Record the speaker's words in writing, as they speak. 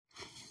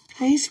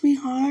Hey,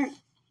 sweetheart.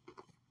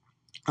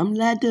 I'm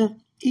glad to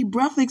eat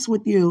breakfast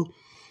with you.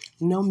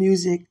 No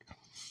music.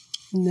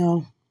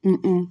 No.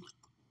 Mm-mm.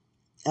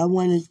 I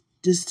want to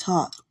just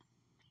talk.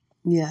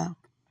 Yeah.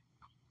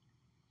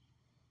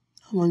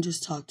 I want to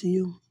just talk to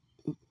you.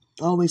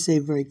 I always say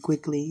very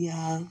quickly.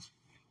 Yeah.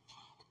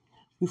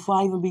 Before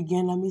I even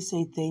begin, let me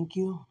say thank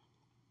you.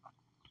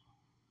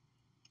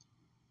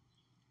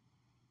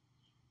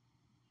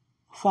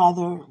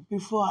 Father,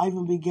 before I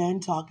even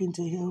began talking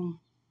to him,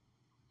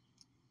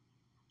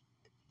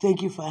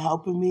 thank you for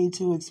helping me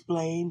to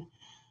explain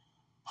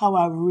how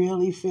I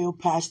really feel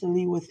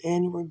passionately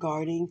within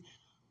regarding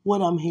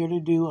what I'm here to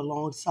do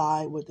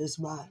alongside with this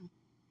man.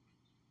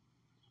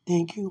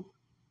 Thank you.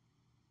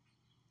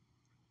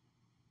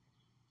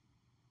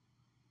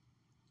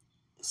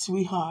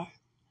 Sweetheart,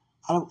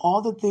 out of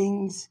all the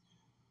things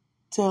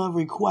to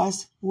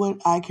request,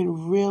 what I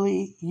can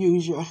really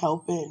use your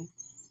help in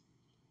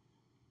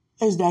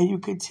is that you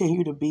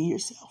continue to be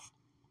yourself.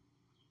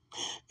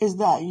 Is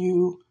that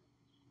you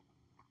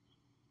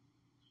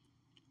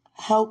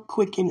help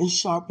quicken and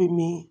sharpen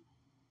me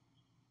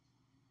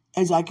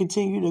as I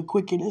continue to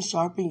quicken and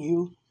sharpen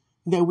you,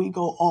 that we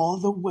go all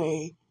the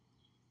way,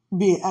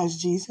 be it as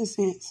Jesus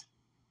is.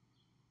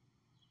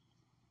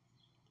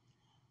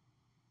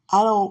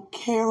 I don't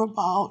care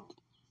about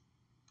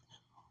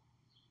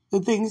the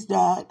things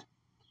that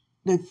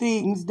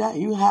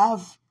you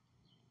have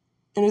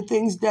and the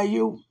things that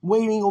you're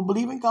waiting or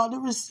believing God to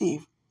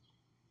receive.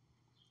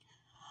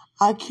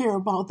 I care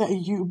about that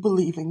you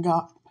believe in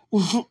God.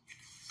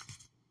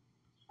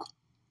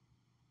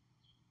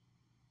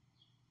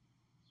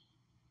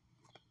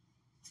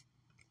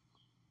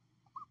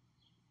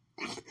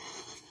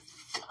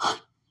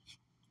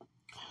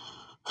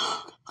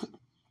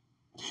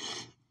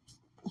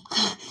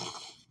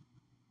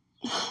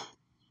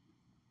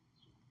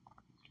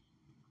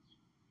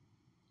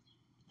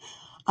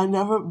 I've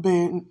never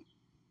been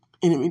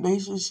in a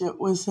relationship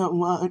with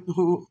someone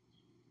who,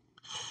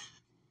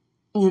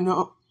 you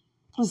know,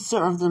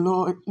 serve the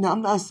Lord. Now,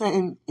 I'm not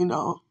saying,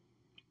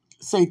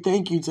 say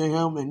thank you to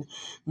him and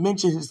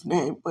mention his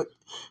name, but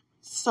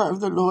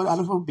serve the Lord out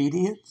of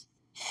obedience,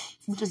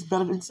 which is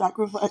better than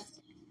sacrifice.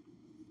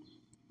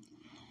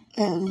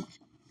 And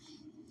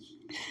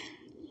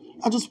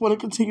I just want to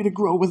continue to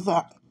grow with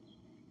that.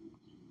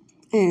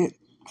 And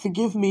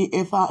forgive me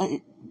if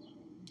I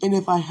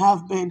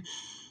have been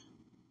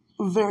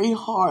very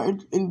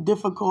hard and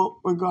difficult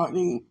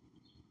regarding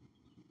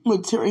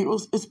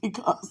materials. It's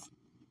because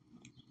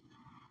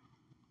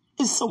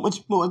it's so much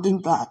more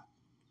than that.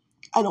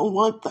 I don't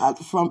want that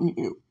from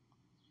you.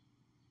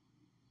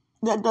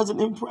 That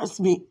doesn't impress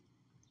me.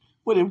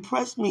 What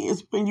impressed me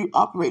is when you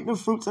operate the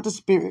fruits of the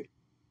Spirit.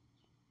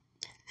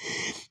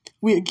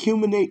 We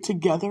accumulate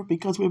together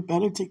because we're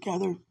better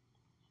together.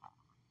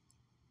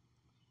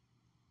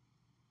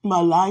 My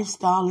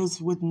lifestyle is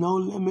with no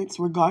limits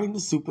regarding the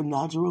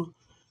supernatural.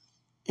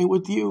 And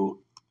with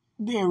you,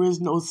 there is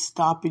no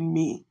stopping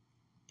me.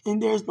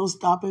 And there's no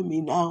stopping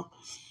me now.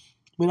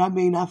 But I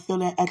feel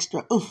that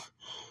extra oof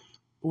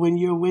when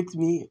you're with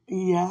me.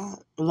 Yeah,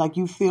 like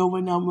you feel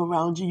when I'm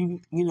around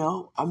you.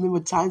 I remember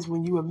times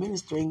when you were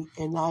ministering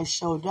and I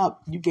showed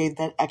up, you gave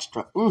that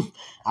extra oof.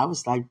 I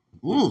was like,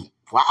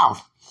 wow,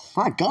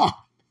 my God.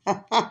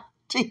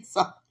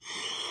 Jesus.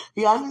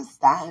 You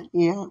understand?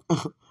 Yeah.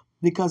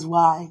 Because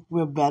why?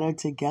 We're better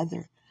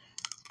together.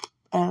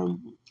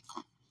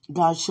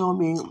 God showed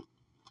me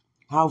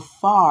how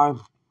far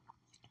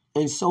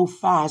and so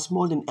fast,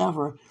 more than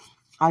ever,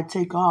 I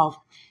take off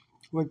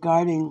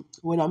regarding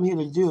what I'm here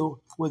to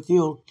do with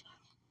you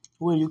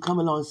when you come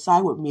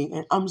alongside with me.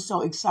 And I'm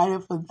so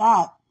excited for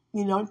that,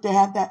 to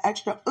have that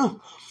extra,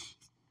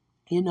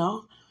 you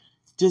know,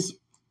 just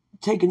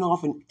taking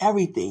off in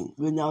everything,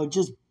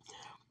 just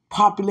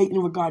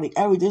populating regarding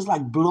everything. It's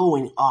like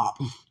blowing up.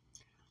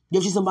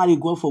 You see somebody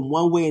going from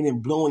one way and then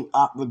blowing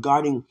up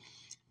regarding,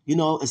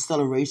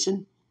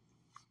 acceleration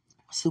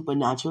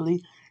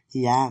supernaturally.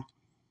 Yeah.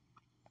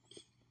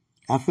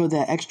 I feel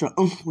that extra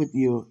with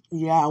you.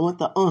 Yeah, I want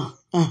the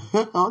I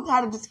don't know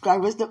how to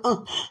describe it. It's the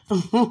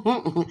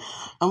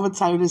I'm going to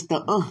tell you this,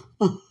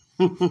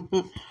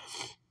 the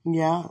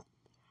Yeah.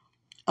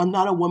 I'm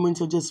not a woman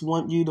to just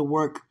want you to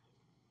work.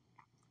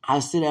 I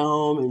sit at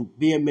home and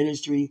be in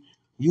ministry.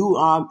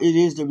 It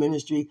is the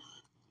ministry.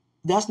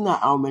 That's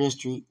not our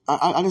ministry.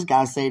 I just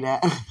got to say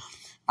that.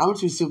 I'm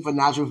too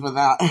supernatural for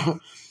that.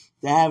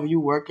 To have you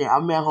working.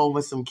 I'm at home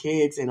with some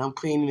kids and I'm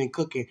cleaning and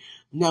cooking.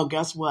 No,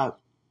 guess what?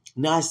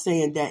 Not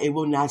saying that it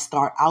will not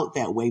start out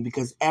that way,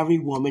 because every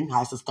woman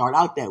has to start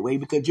out that way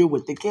because you're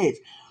with the kids.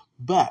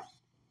 But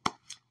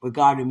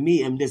regarding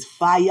me and this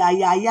fire,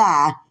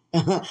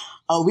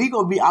 oh, we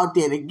going to be out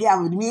there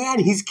together. Me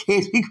and these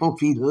kids, we going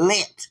to be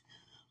lit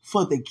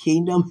for the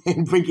kingdom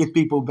and bringing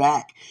people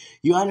back.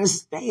 You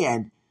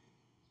understand?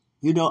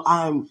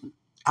 I'm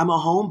a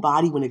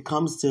homebody when it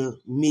comes to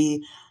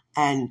me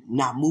and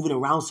not moving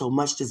around so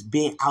much, just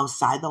being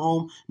outside the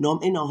home. No,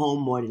 I'm in the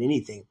home more than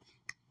anything.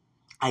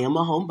 I am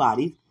a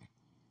homebody.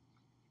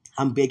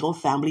 I'm big on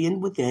family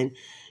and within.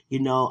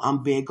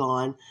 I'm big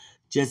on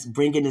just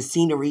bringing the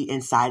scenery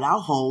inside our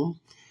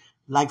home.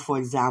 Like, for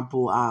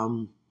example,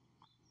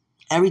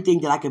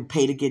 everything that I could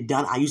pay to get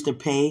done. I used to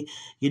pay,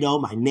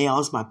 my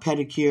nails, my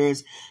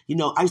pedicures.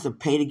 I used to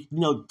pay to,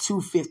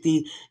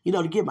 $250,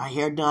 to get my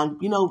hair done.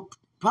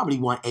 Probably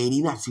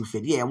 180, not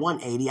 250. Yeah,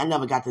 180. I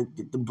never got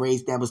the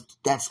braids that was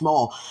that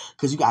small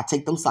because you got to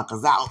take them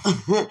suckers out.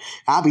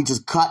 I'll be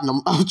just cutting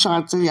them. I'm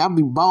trying to tell you, I'll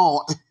be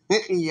bald.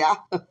 Yeah.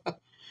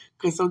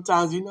 Because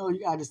sometimes, you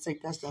got to just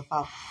take that stuff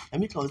out. Let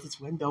me close this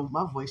window.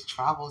 My voice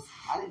travels.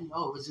 I didn't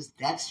know it was just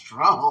that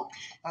strong.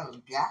 Oh,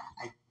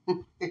 God.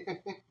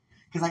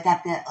 Because I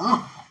got that,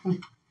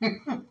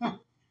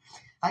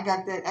 I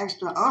got that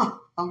extra,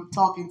 I'm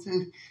talking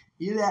to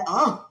you, that,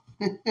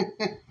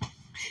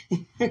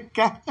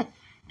 God.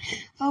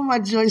 Oh, my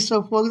joy's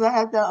so full. I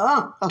have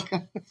that,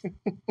 okay.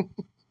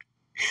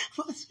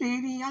 Well,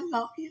 sweetie, I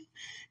love you.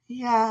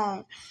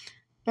 Yeah.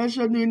 That's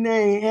your new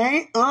name,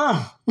 hey?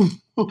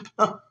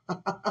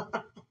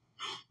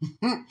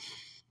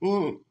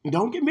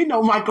 Don't give me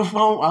no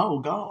microphone. Oh,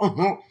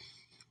 God.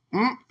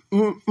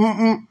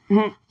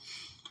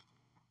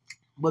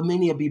 But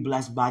many will be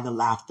blessed by the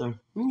laughter.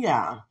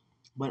 Yeah.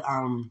 But,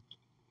 I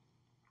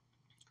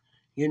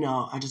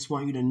just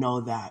want you to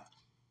know that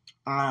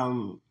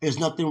there's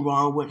nothing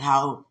wrong with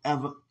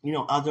however,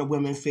 other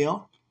women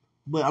feel.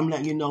 But I'm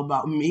letting you know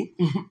about me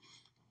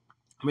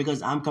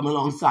because I'm coming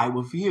alongside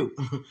with you.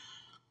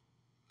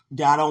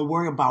 That I don't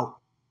worry about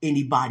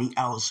anybody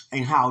else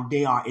and how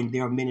they are in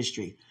their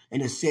ministry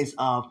in the sense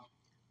of,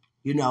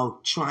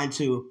 trying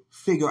to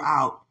figure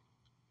out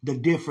the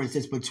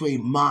differences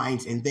between mine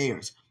and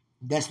theirs.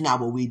 That's not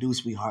what we do,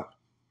 sweetheart.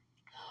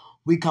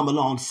 We come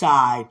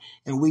alongside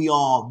and we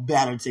all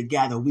better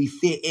together. We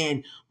fit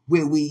in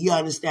you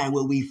understand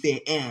where we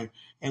fit in,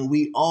 and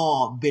we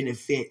all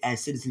benefit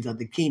as citizens of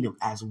the kingdom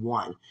as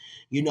one.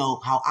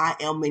 How I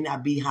am may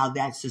not be how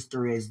that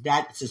sister is,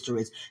 that sister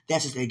is,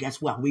 that sister. And guess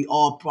what? We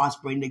all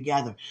prospering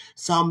together.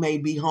 Some may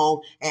be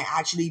home and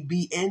actually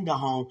be in the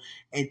home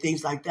and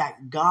things like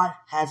that. God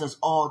has us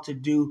all to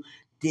do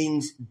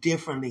things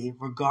differently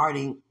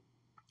regarding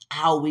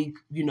how we,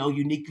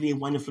 uniquely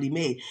and wonderfully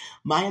made.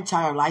 My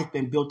entire life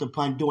been built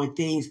upon doing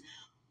things,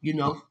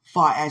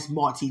 far as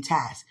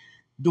multitask,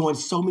 doing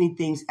so many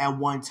things at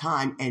one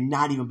time and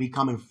not even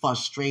becoming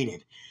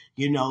frustrated.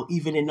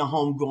 Even in the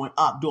home growing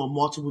up, doing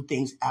multiple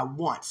things at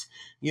once,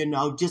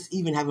 just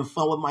even having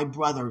fun with my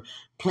brother,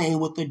 playing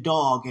with the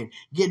dog and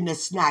getting a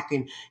snack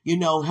and,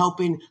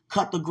 helping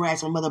cut the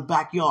grass in my mother's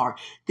backyard,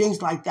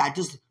 things like that.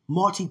 Just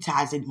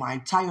multitasking my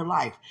entire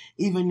life,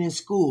 even in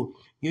school,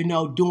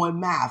 doing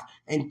math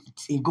and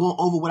going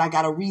over what I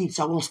got to read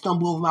so I won't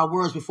stumble over my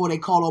words before they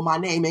call on my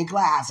name in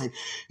class. And,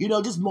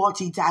 just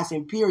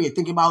multitasking, period.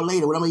 Thinking about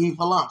later what I'm going to eat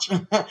for lunch,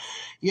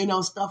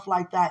 stuff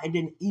like that. And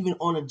then even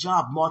on a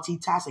job,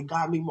 multitasking,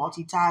 got me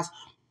multitask.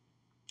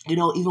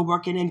 Even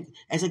working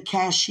as a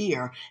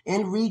cashier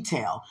in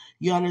retail,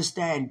 you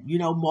understand,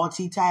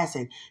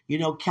 multitasking,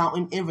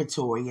 counting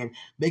inventory and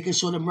making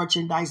sure the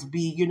merchandise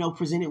be,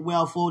 presented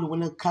well for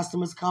when the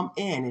customers come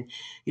in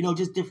and,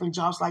 just different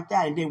jobs like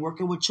that. And then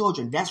working with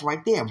children, that's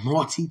right there,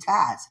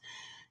 multitask.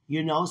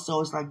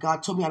 So it's like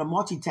God told me how to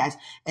multitask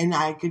and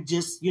I could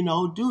just,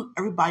 do,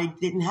 everybody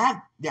didn't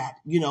have that,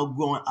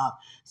 growing up.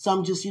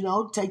 Some just,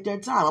 take their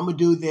time. I'm going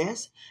to do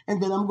this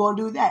and then I'm going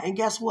to do that. And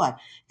guess what?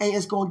 And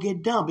it's going to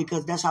get done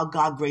because that's how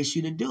God graced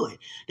you to do it.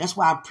 That's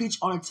why I preach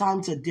all the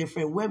time to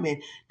different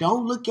women.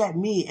 Don't look at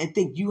me and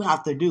think you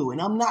have to do.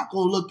 And I'm not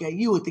going to look at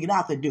you and think I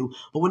have to do.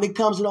 But when it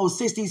comes to those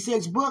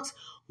 66 books,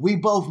 we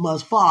both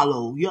must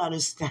follow. You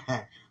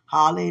understand?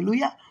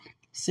 Hallelujah.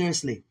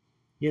 Seriously,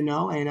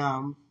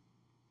 and,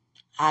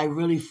 I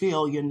really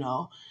feel,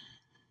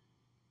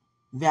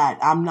 that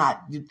I'm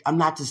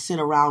not to sit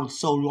around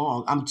so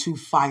long. I'm too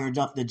fired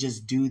up to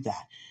just do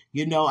that.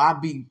 I'm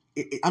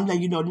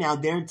letting you know now,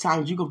 there are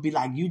times you're going to be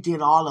like, you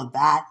did all of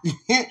that.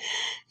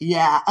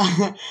 Yeah.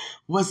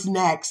 What's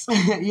next?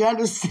 You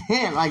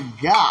understand? Like,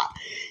 God.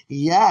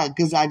 Yeah.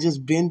 Cause I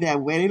just been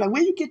that way. They're like,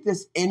 where you get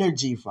this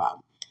energy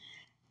from?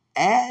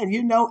 And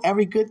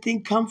every good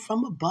thing comes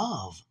from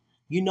above.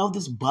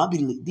 This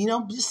bubbly,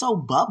 just so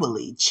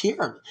bubbly,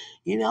 cheer,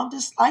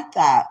 just like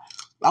that.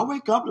 I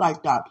wake up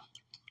like that.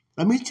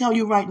 Let me tell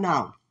you right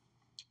now,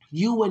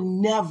 you would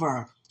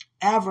never,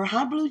 ever,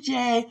 hi, Blue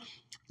Jay,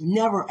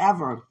 never,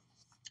 ever.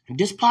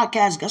 This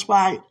podcast, that's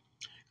why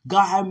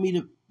God had me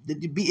to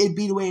be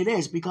the way it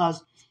is,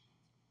 because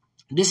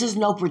this is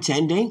no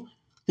pretending.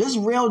 This is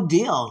real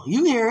deal.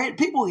 You hear it.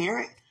 People hear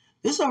it.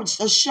 This is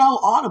a show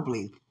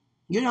audibly.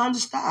 You don't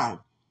understand.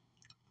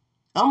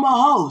 I'm a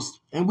host,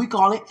 and we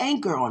call it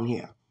Anchor on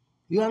here.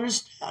 You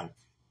understand?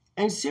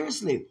 And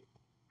seriously.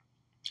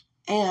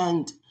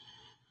 And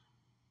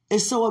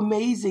it's so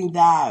amazing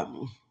that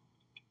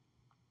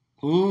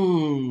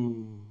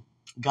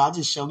God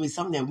just showed me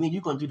something that me and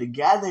you're going to do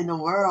together in the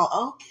world.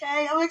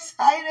 Okay, I'm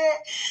excited.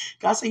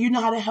 God said, you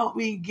know how to help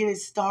me get it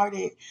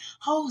started.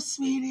 Oh,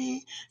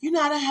 sweetie, you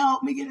know how to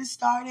help me get it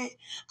started.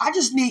 I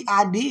just need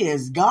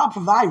ideas. God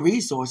provide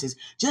resources.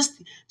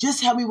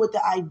 Just help me with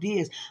the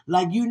ideas.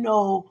 Like,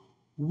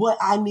 what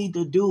I need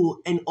to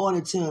do in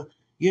order to,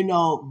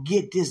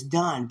 get this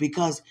done.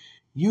 Because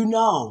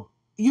oh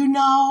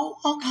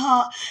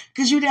God,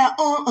 because you no,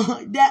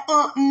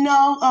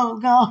 oh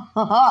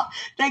God.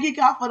 Thank you,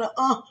 God, for the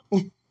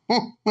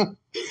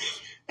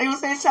They will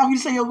say it's time you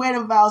say your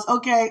wedding vows.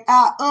 Okay,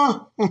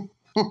 oh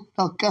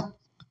God.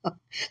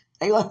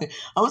 I'm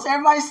gonna say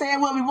everybody say it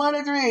with me. 1,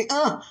 2, 3.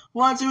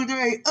 1, 2,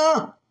 3.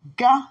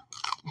 God.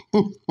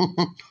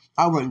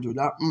 I wouldn't do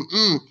that.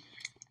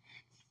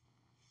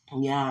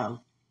 Yeah.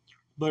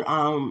 But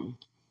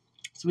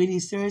sweetie,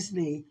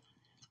 seriously,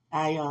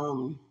 I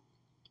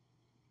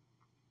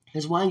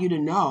just want you to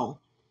know,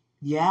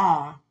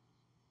 yeah,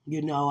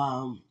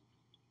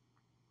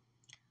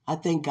 I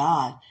thank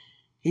God.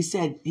 He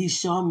said he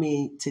showed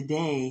me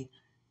today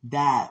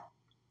that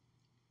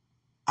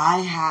I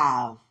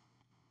have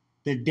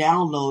the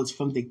downloads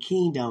from the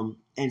kingdom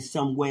in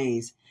some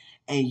ways,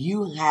 and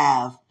you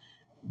have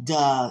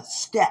the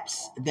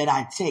steps that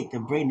I take to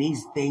bring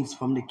these things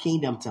from the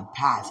kingdom to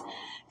pass.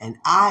 And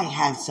I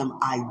have some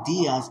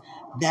ideas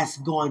that's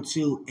going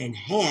to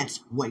enhance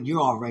what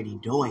you're already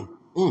doing.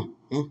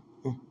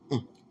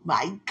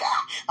 My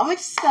God, I'm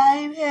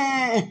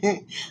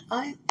excited.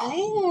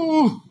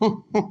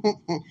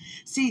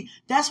 See,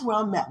 that's where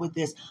I'm at with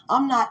this.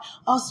 I'm not,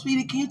 oh,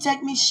 sweetie, can you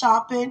take me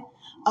shopping?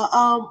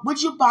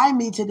 Would you buy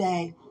me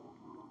today?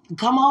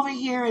 Come over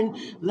here and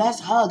let's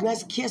hug,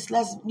 let's kiss,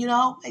 let's,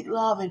 make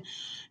love and,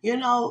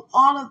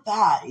 all of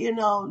that,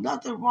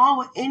 nothing wrong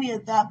with any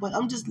of that, but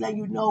I'm just letting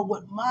you know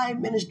what my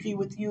ministry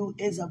with you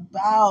is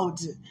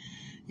about.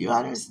 You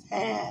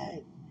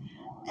understand?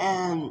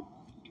 And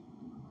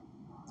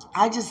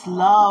I just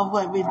love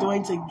what we're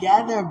doing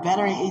together,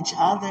 bettering each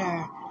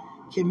other,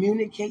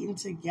 communicating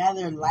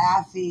together,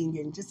 laughing,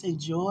 and just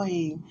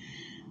enjoying.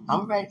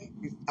 I'm ready.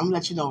 I'm gonna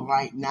let you know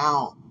right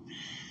now,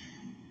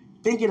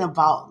 thinking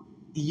about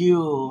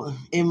you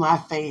in my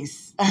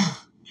face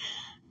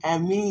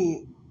and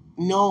me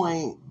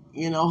knowing,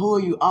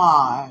 who you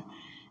are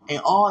and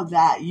all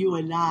that you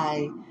and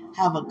I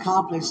have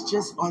accomplished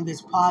just on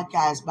this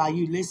podcast by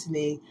you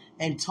listening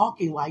and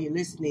talking while you're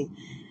listening.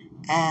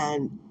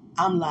 And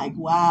I'm like,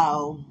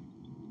 wow,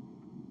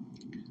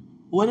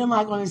 what am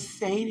I going to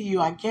say to you?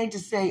 I can't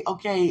just say,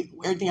 okay,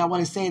 everything I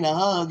want to say in a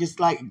hug, just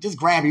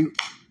grab you,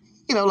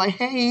 like,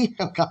 hey,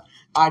 all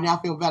right, now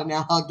I feel better,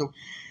 now hug them.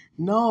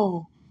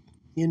 No,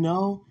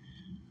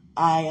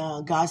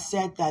 God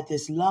said that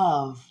this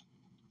love,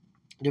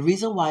 the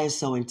reason why it's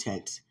so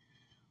intense,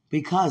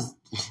 because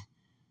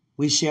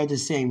we share the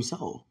same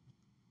soul.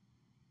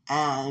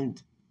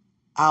 And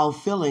our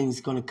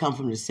feelings going to come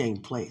from the same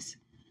place.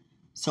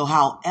 So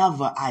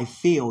however I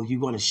feel, you're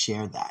going to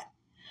share that.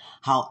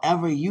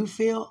 However you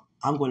feel,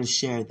 I'm going to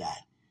share that.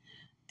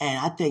 And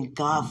I thank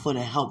God for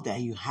the help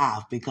that you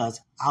have,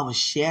 because I was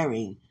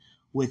sharing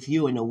with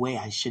you in a way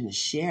I shouldn't have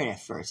shared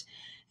at first.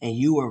 And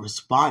you were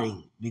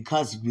responding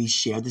because we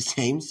share the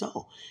same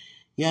soul.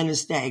 You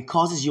understand? It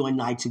causes you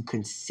and I to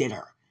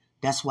consider.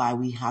 That's why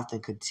we have to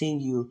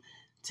continue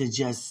to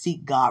just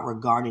seek God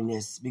regarding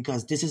this,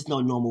 because this is no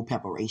normal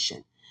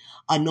preparation.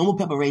 A normal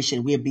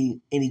preparation, we'll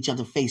be in each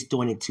other's face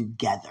doing it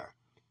together.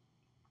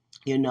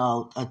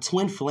 A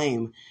twin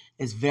flame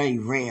is very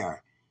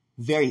rare,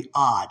 very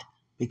odd,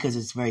 because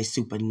it's very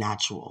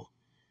supernatural.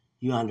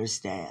 You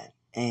understand?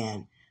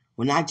 And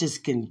when I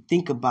just can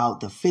think about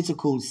the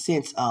physical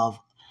sense of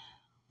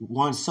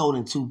one soul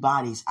and two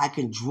bodies, I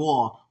can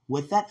draw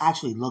what that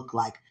actually look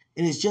like.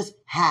 And it's just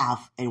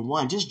half and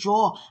one. Just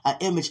draw an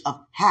image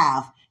of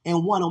half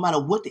and one, no matter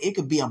what. It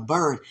could be a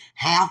bird,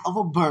 half of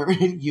a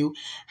bird in you,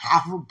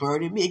 half of a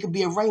bird in me. It could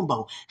be a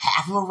rainbow,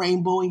 half of a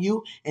rainbow in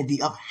you, and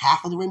the other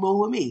half of the rainbow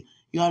with me.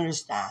 You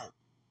understand?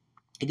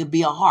 It could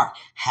be a heart,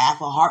 half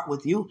a heart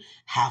with you,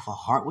 half a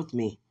heart with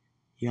me.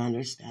 You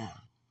understand?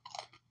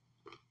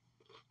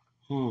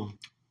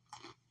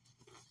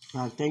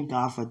 I thank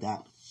God for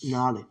that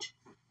knowledge.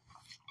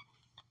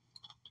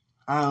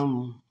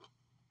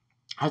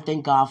 I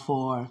thank God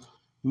for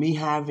me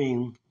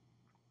having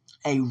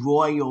a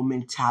royal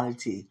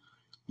mentality,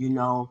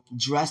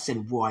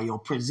 dressing royal,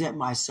 present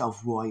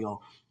myself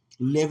royal,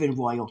 living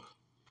royal.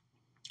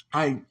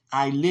 I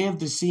live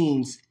the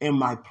scenes in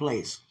my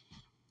place,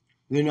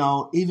 even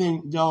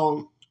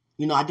though,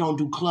 I don't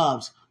do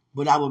clubs,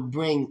 but I would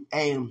bring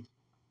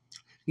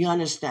you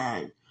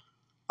understand,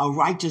 a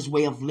righteous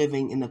way of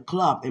living in the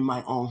club in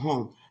my own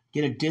home.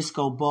 Get a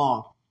disco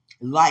ball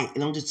light,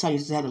 and I'm just telling you,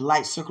 just had a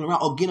light circle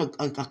around, or get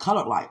a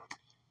colored light.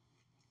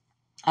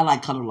 I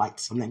like colored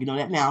lights. I'm letting you know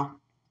that now.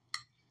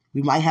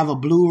 We might have a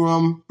blue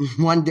room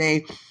one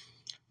day,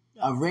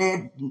 a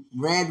red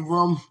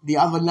room the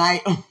other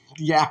night.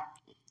 Yeah.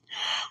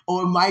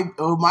 Or it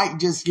might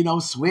just,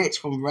 switch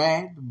from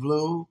red,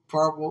 blue,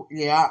 purple.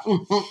 Yeah.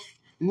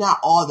 Not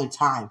all the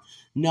time.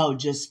 No,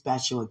 just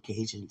special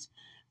occasions.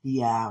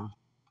 Yeah.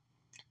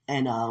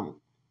 And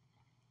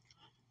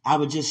I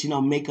would just,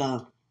 make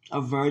a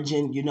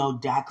virgin,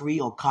 daiquiri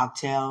or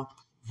cocktail,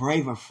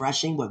 very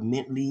refreshing with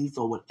mint leaves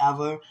or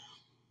whatever,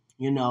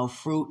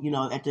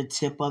 fruit, at the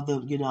tip of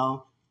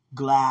the,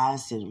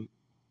 glass, and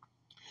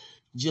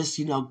just,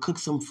 cook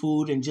some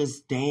food and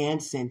just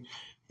dance and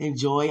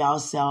enjoy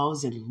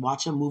ourselves and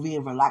watch a movie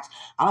and relax.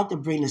 I like to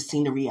bring the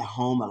scenery at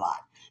home a lot.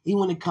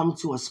 Even when it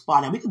comes to a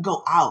spot, and we could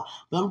go out,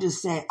 but I'm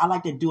just saying I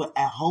like to do it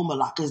at home a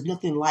lot because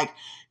nothing like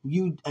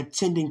you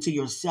attending to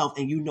yourself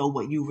and you know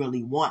what you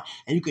really want,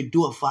 and you could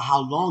do it for how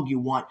long you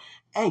want,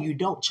 and you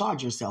don't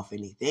charge yourself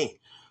anything.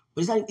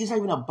 But it's not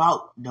even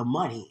about the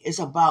money. It's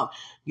about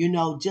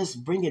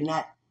just bringing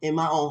that in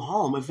my own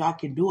home. If I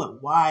can do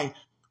it, why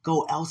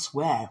go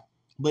elsewhere?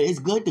 But it's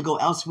good to go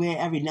elsewhere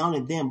every now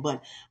and then.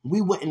 But we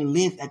wouldn't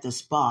live at the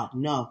spa.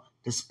 No,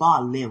 the spa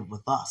lived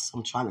with us.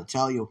 I'm trying to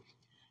tell you.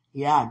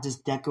 Yeah,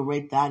 just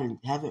decorate that and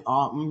have it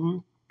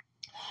all.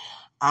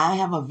 I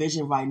have a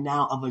vision right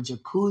now of a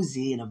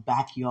jacuzzi in a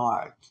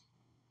backyard,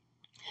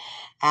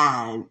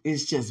 and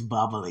it's just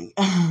bubbly.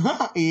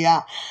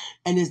 Yeah,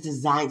 and it's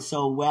designed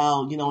so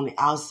well. On the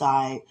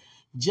outside,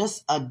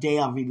 just a day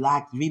of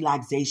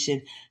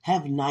relaxation.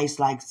 Have nice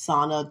like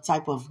sauna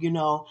type of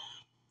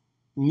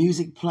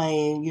music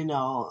playing.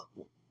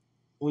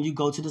 When you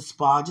go to the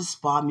spa, just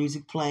spa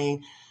music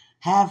playing.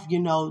 Have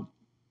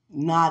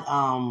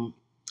not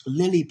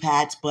lily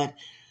pads, but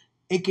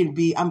it can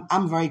be.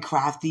 I'm very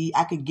crafty.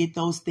 I could get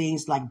those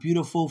things like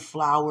beautiful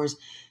flowers,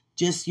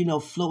 just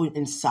floating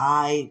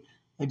inside,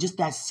 and just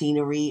that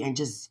scenery, and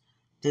just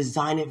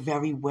design it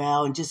very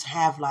well, and just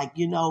have like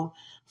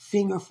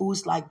finger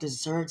foods like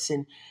desserts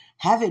and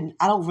have it.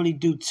 I don't really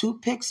do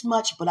toothpicks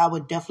much, but I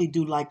would definitely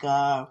do like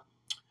a.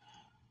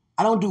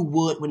 I don't do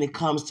wood when it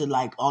comes to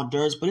like hors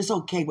d'oeuvres, but it's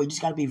okay. But you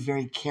just got to be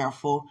very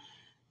careful.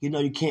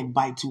 You can't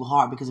bite too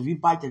hard because if you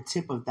bite the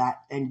tip of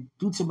that, and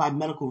due to my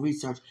medical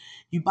research,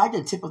 you bite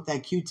the tip of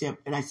that Q-tip,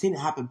 and I've seen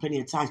it happen plenty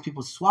of times.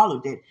 People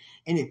swallowed it,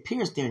 and it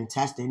pierced their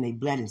intestine, and they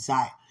bled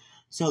inside.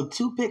 So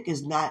toothpick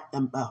is not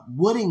a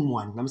wooding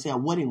one. Let me say a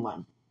wooding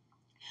one.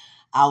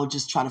 I would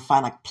just try to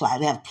find like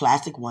they have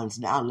plastic ones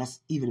now, and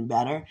that's even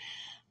better.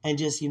 And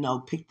just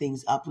pick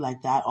things up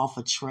like that off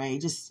a tray,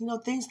 just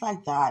things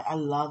like that. I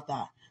love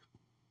that.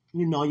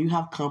 You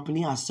have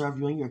company. I serve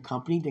you in your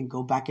company, then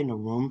go back in the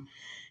room.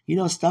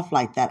 Stuff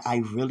like that I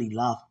really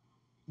love.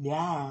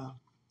 Yeah.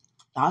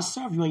 I'll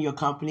serve you in your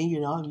company,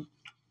 and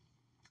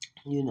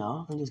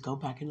just go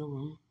back in the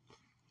room.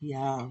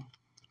 Yeah.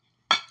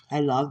 I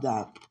love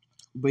that.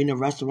 Bring the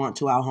restaurant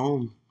to our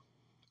home.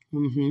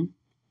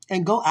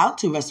 And go out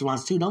to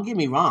restaurants too. Don't get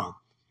me wrong.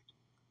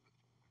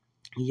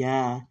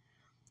 Yeah.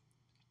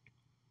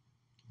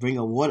 Bring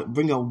a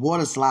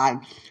water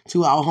slide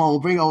to our home.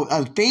 Bring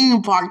a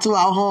theme park to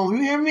our home.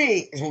 You hear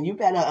me? And you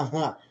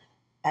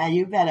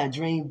better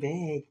dream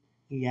big.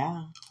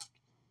 Yeah.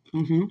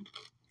 hmm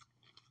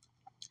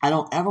I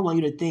don't ever want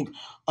you to think,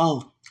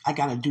 oh, I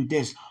gotta do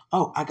this.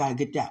 Oh, I gotta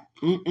get that.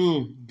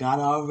 God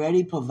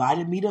already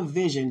provided me the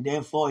vision,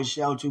 therefore it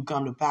shall to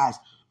come to pass.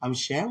 I'm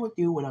sharing with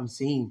you what I'm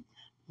seeing.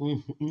 hmm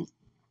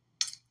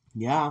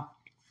Yeah.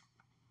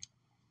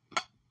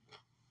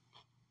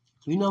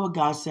 You know what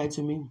God said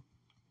to me?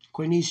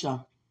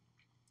 Cornisha,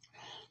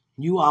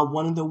 you are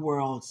one of the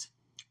world's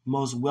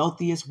most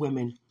wealthiest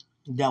women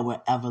that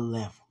will ever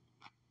live.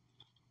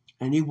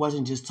 And he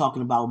wasn't just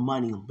talking about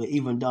money, but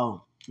even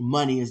though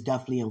money is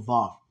definitely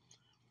involved,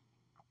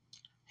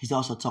 he's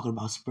also talking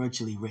about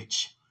spiritually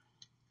rich.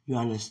 You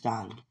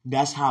understand?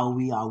 That's how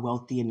we are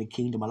wealthy in the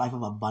kingdom, a life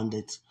of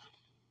abundance.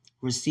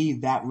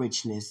 Receive that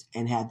richness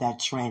and have that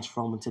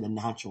transform into the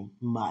natural.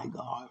 My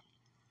God.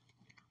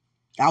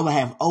 I will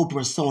have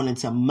Oprah sown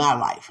into my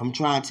life. I'm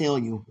trying to tell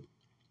you.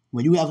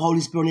 When you have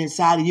Holy Spirit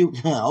inside of you,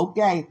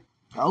 okay.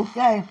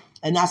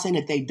 And not saying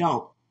that they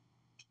don't,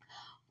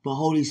 but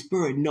Holy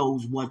Spirit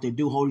knows what to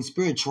do. Holy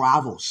Spirit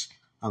travels.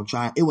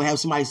 It will have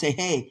somebody say,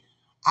 hey,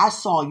 I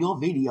saw your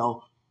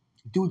video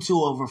due to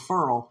a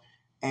referral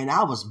and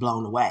I was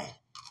blown away.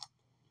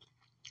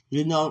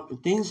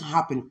 Things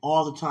happen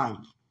all the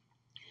time.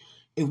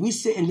 If we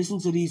sit and listen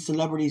to these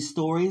celebrity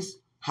stories,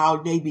 how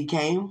they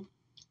became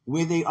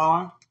where they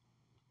are,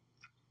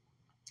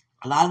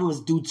 a lot of them is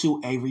due to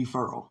a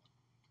referral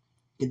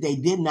that they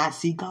did not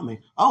see coming.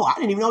 Oh, I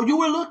didn't even know you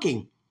were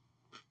looking.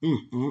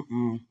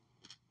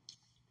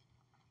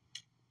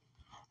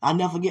 I'll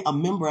never forget a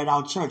member at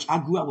our church. I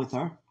grew up with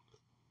her.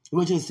 We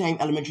went to the same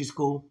elementary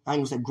school. I ain't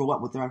gonna say grow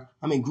up with her.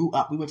 Grew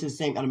up. We went to the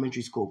same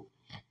elementary school.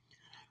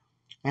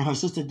 And her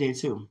sister did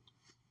too.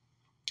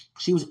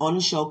 She was on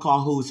a show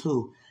called Who's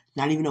Who.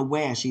 Not even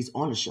aware she's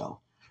on the show.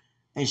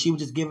 And she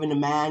was just giving the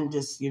man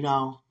just,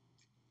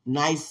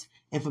 nice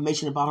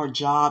information about her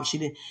job.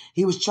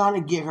 He was trying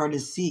to get her to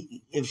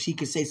see if she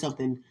could say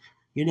something,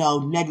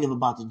 negative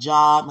about the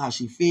job, how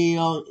she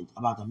feel,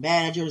 about the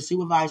manager, the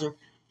supervisor.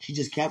 She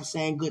just kept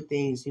saying good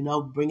things,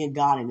 bringing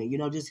God in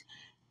it. Just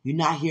you're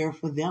not here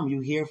for them.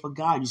 You're here for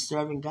God. You're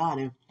serving God.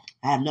 And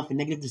I have nothing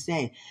negative to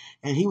say.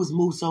 And he was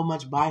moved so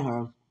much by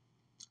her.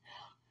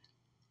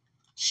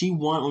 She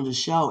won on the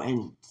show,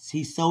 and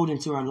he sold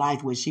into her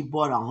life where she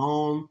bought a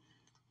home,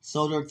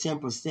 sold her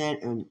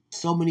 10%, and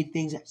so many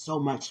things, so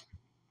much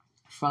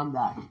from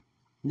that.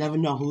 Never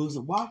know who's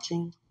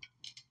watching.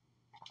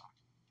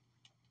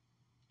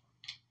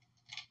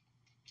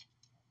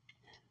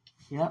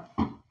 Yep.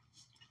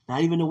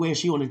 Not even aware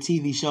she on a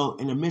TV show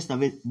in the midst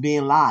of it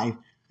being live.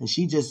 And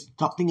she just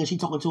thinking she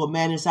talking to a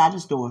man inside the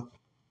store.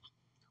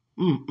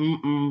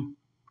 Mm-mm-mm.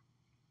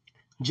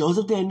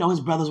 Joseph didn't know his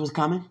brothers was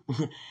coming.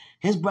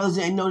 His brothers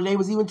didn't know they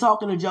was even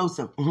talking to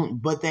Joseph.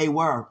 But they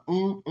were.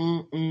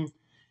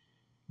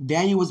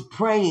 Daniel was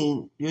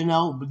praying,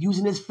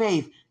 using his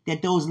faith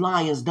that those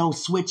lions don't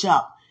switch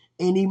up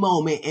any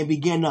moment and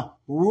begin to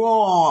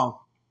roar.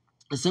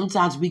 And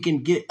sometimes we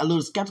can get a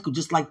little skeptical,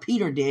 just like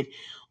Peter did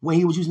when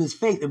he was using his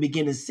faith and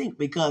began to sink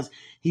because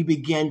he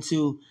began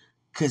to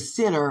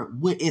consider,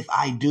 what if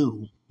I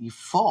do? You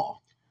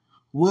fall.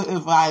 What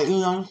if I,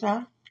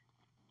 understand?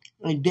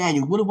 And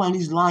Daniel, what if one of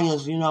these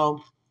lions,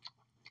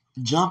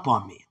 jump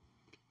on me?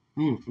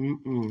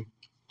 And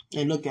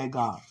look at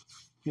God,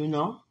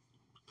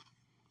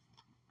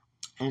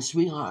 And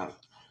sweetheart,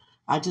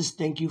 I just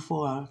thank you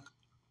for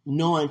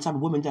knowing the type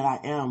of woman that I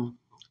am.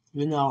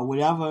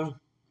 Whatever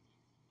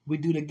we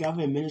do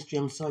together in ministry,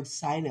 I'm so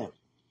excited.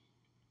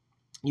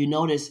 You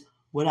notice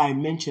what I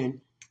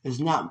mentioned is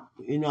not,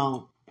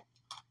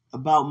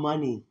 about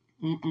money.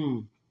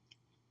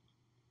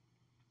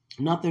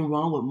 Nothing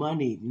wrong with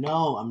money.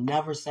 No, I'm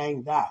never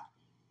saying that.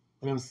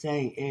 What I'm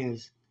saying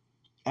is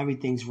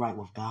everything's right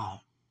with God.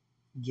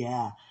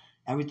 Yeah.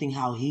 Everything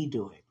how he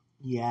do it.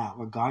 Yeah.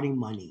 Regarding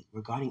money.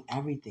 Regarding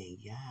everything.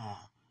 Yeah.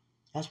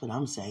 That's what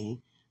I'm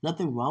saying.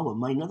 Nothing wrong with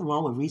money. Nothing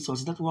wrong with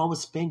resources. Nothing wrong with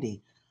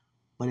spending.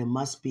 But it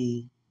must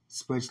be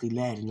spiritually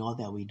led in all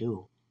that we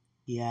do.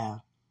 Yeah.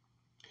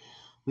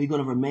 We're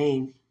going to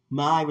remain.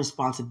 My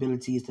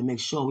responsibility is to make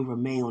sure we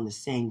remain on the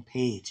same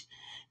page.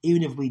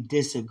 Even if we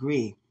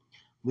disagree,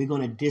 we're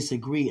going to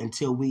disagree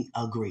until we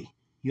agree.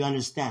 You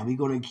understand? We're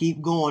going to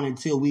keep going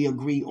until we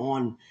agree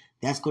on.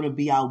 That's going to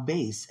be our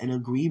base, an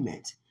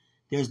agreement.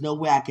 There's no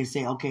way I can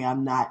say, okay,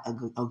 I'm not,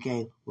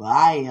 okay, well,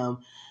 I am.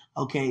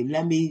 Okay,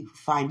 let me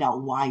find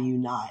out why you're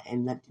not.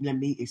 And let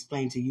me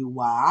explain to you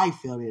why I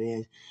feel it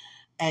is.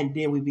 And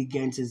then we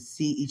begin to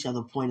see each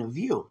other's point of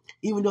view.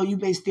 Even though you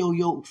may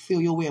still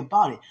feel your way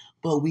about it.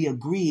 But we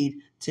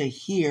agreed to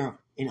hear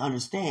and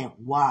understand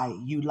why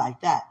you like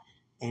that.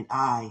 And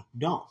I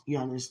don't. You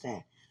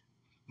understand?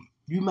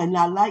 You may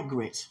not like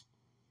grits.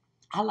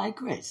 I like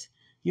grits.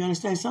 You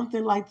understand?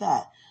 Something like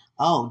that.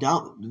 Oh,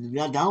 don't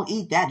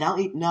eat that. Don't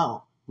eat.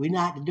 No, we're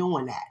not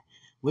doing that.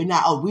 We're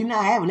not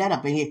having that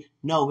up in here.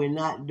 No, we're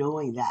not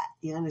doing that.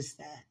 You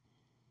understand?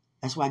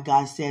 That's why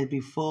God said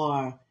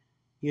before,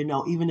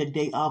 even the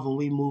day of when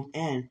we move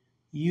in,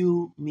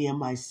 you, me, and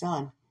my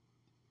son,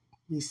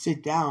 we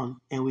sit down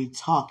and we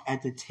talk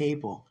at the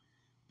table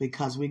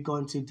because we're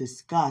going to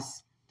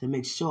discuss to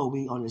make sure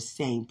we're on the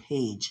same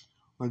page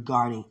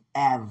regarding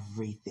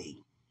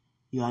everything.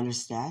 You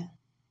understand?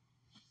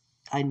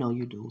 I know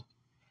you do.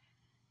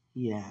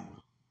 Yeah.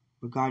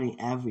 Regarding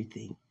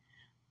everything.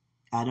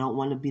 I don't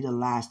want to be the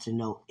last to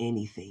know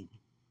anything.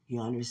 You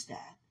understand?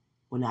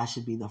 When I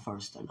should be the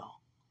first to know.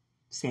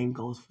 Same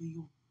goes for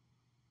you.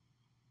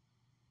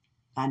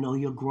 I know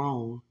you're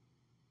grown,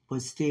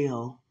 but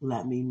still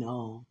let me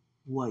know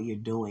what you're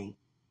doing.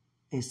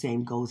 And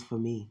same goes for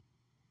me.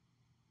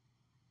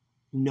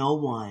 No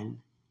one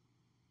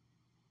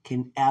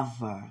can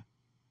ever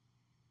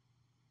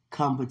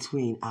come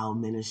between our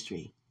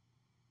ministry.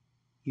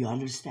 You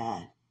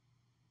understand?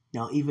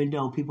 Now, even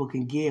though people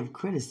can give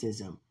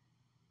criticism,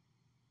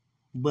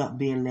 but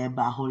being led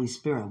by Holy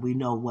Spirit, we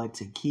know what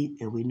to keep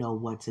and we know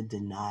what to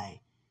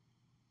deny.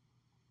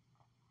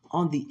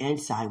 On the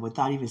inside,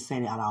 without even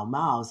saying it out our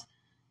mouths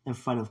in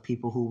front of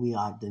people who we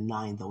are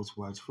denying those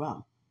words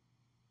from.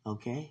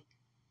 Okay?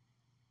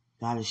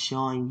 God is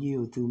showing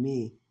you through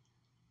me,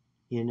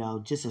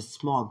 just a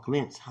small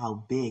glimpse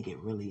how big it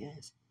really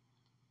is.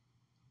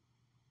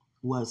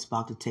 What's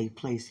about to take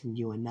place in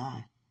you and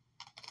I.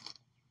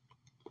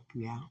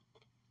 Yeah.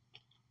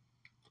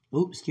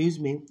 Oops, excuse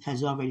me.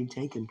 Has already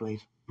taken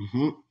place.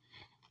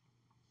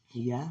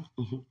 Yeah.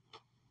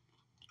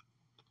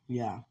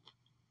 Yeah.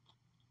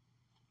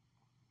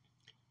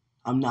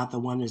 I'm not the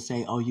one to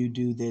say, oh, you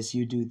do this,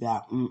 you do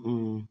that.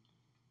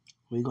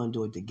 We're going to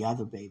do it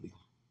together, baby.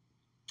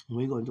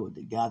 We're going to do it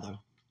together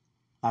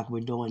like we're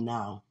doing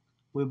now.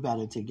 We're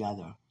better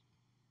together.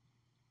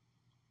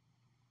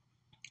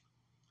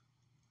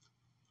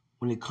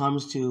 When it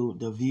comes to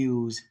the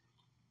views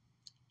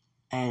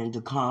and the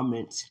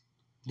comments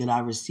that I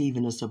receive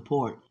and the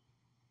support,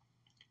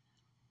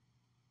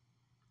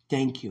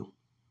 thank you.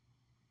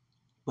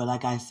 But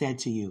like I said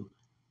to you,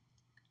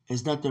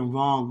 there's nothing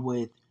wrong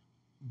with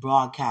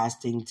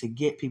broadcasting to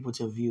get people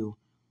to view,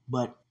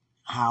 but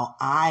how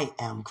I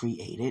am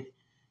created,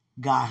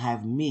 God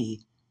have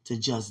me to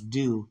just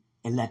do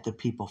and let the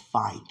people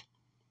find.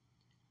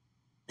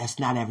 That's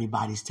not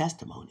everybody's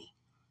testimony.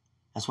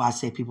 That's why I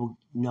say people,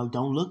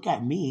 don't look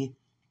at me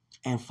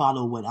and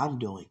follow what I'm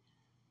doing.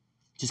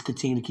 Just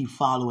continue to keep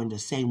following the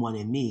same one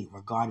in me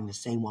regarding the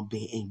same one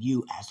being in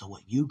you as to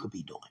what you could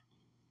be doing.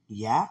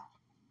 Yeah?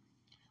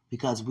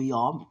 Because we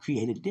all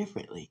created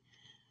differently.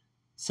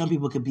 Some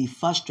people could be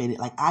frustrated,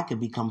 like I could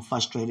become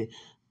frustrated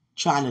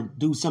trying to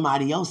do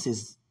somebody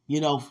else's,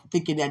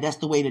 thinking that that's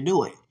the way to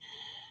do it.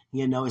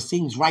 It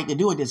seems right to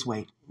do it this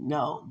way.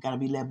 No, got to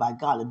be led by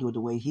God to do it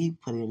the way He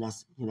put it in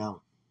us,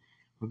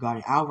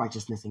 regarding our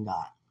righteousness in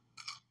God.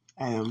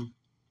 And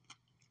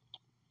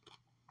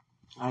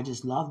I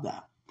just love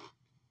that.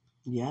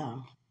 Yeah,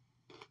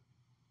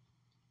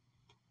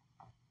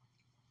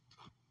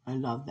 I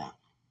love that.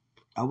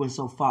 I went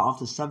so far off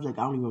the subject,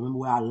 I don't even remember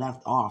where I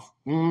left off.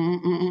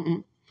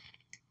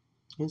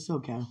 It's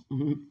okay.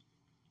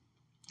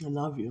 I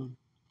love you.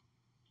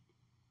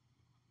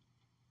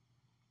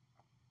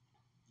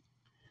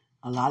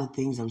 A lot of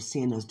things I'm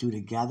seeing us do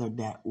together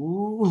that,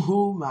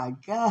 ooh, my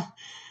God.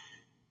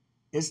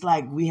 It's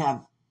like we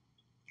have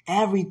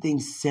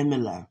everything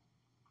similar.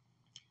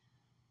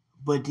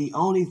 But the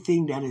only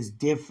thing that is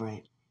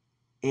different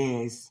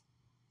is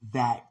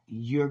that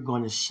you're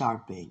going to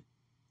sharpen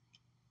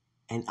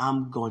and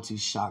I'm going to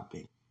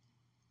sharpen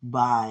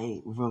by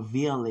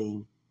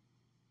revealing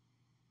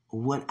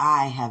what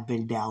I have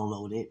been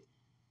downloaded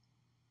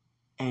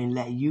and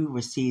let you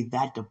receive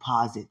that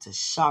deposit to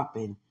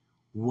sharpen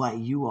what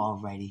you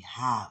already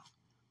have.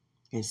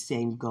 And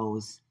same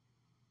goes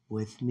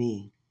with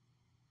me.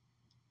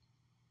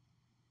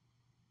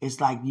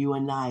 It's like you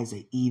and I is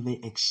an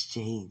even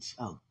exchange.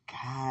 Oh,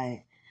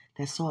 God.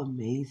 That's so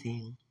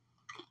amazing.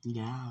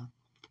 Yeah.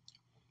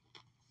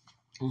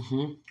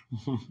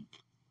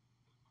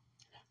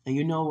 And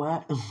you know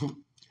what?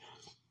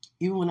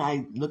 Even when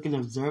I look and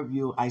observe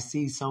you, I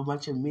see so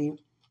much of me.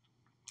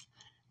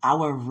 I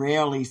will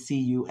rarely see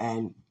you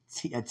in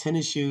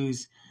tennis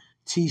shoes,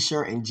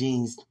 t-shirt, and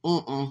jeans.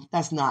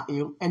 That's not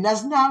you. And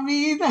that's not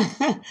me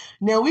either.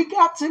 Now, we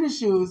got tennis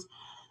shoes.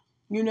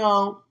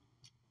 I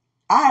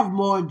have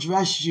more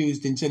dress shoes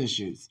than tennis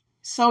shoes.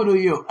 So do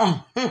you.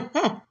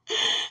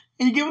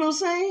 You get what I'm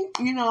saying?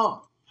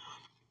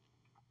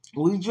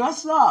 We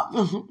dress up.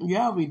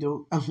 Yeah, we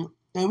do.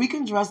 And we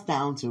can dress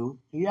down too.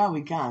 Yeah,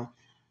 we can.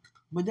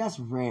 But that's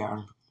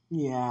rare.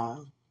 Yeah.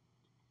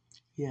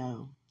 Yeah.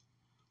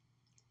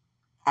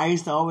 I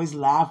used to always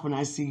laugh when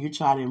I see you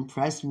try to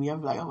impress me.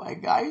 I'm like, oh my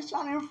God, he's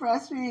trying to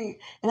impress me.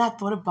 And I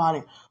thought about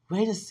it.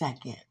 Wait a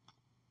second.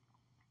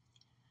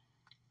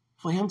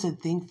 For him to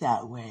think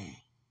that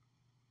way,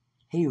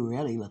 he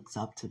really looks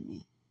up to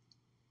me.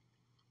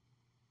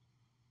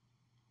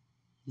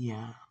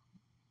 Yeah.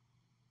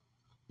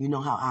 You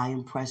know how I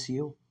impress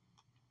you?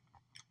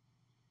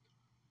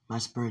 My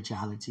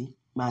spirituality.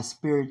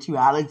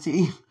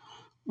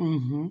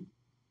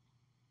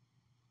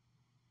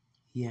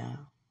 Yeah.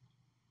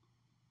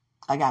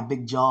 I got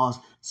big jaws.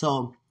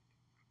 So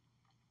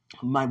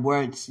my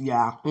words,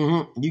 yeah.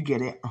 You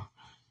get it.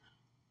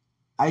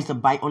 I used to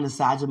bite on the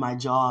sides of my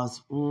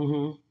jaws.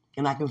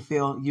 And I can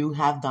feel you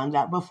have done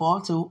that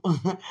before too.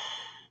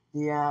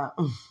 Yeah.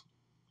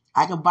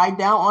 I can bite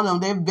down on them.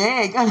 They're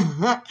big.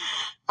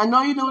 I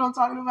know you know what I'm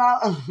talking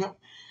about.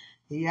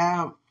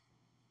 Yeah.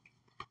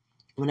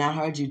 When I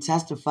heard you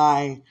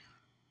testify,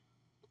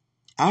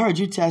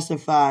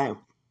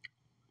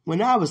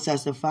 when I was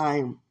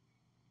testifying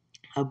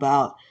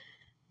about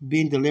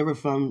being delivered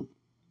from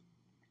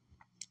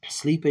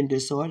sleeping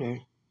disorder.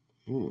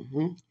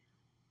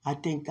 I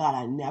thank God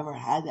I never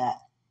had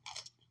that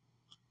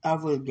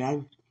ever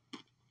again.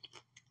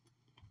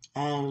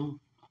 And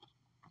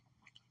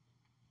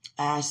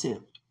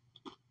acid.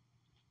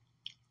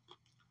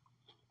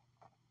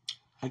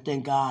 I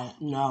thank God,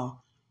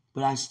 no.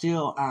 But I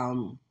still, I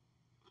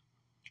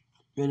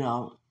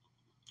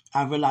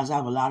realize I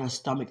have a lot of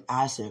stomach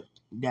acid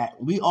that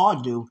we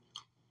all do.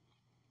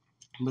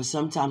 But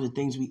sometimes the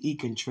things we eat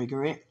can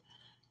trigger it.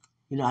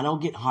 I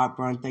don't get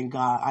heartburn, thank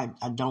God.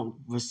 I don't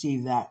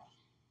receive that.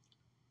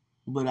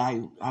 But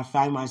I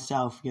find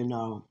myself,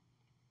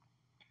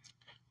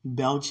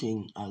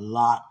 belching a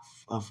lot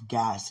of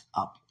gas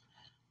up.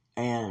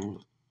 And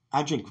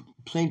I drink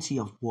plenty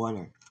of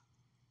water.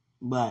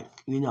 But,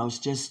 it's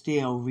just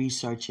still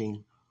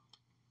researching,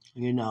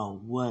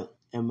 what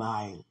am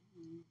I?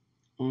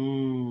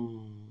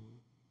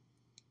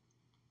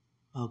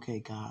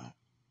 Okay, God.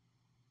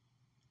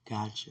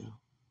 Gotcha.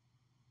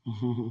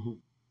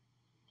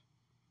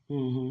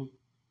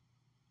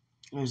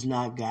 It's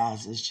not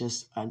gas. It's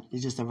just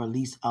a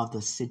release of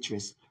the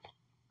citrus.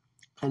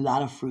 A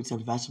lot of fruits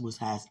and vegetables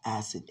has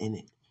acid in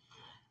it.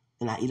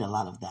 And I eat a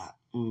lot of that.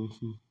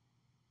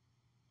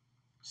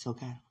 It's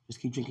okay. Just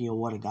keep drinking your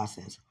water, God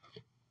says.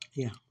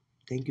 Yeah.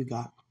 Thank you,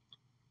 God.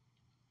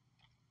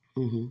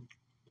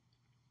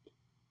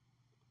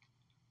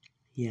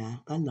 Yeah,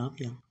 I love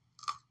you.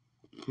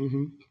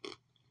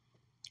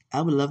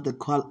 I would love to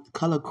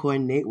color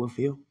coordinate with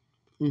you.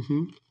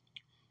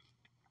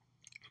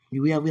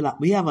 We have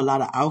a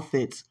lot of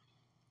outfits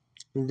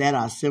that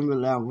are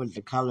similar with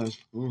the colors.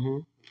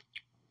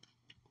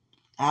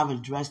 I have a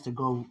dress to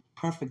go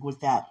perfect with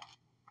that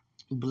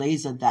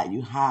blazer that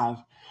you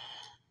have.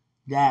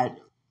 That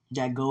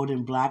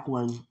golden black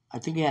one. I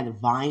think it had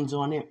vines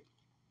on it.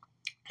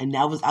 And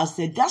I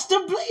said, that's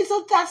the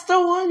blazer, that's the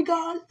one,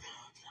 God.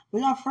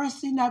 When I first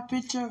seen that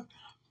picture,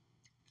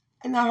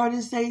 and I heard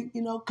it say,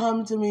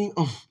 come to me.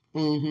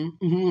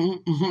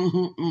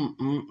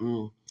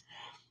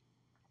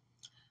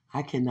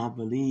 I cannot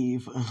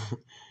believe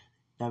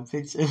That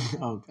picture,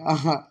 oh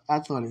God, I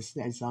thought it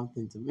said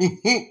something to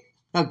me.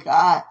 Oh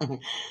God,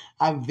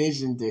 I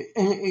visioned it.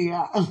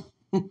 Yeah.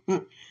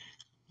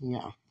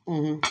 Yeah.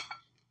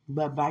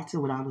 But back to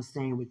what I was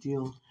saying with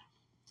you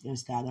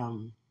is that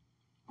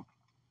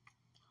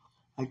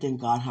I thank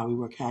God how we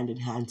work hand in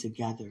hand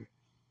together.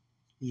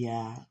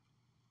 Yeah.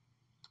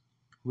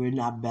 We're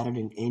not better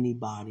than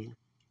anybody.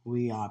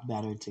 We are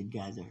better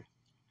together.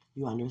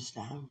 You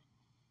understand?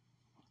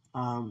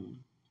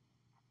 Um,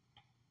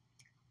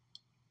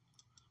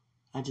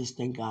 I just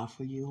thank God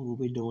for you, what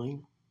we're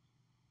doing.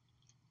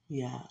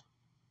 Yeah.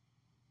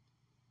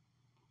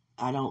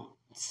 I don't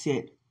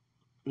sit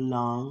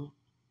long.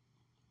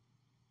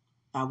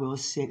 I will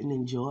sit and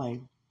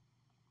enjoy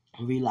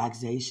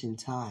relaxation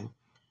time.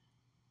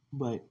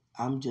 But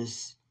I'm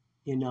just,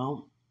 you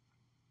know,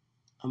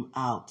 I'm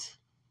out,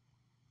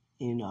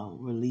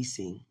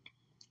 releasing.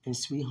 And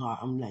sweetheart,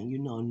 I'm letting you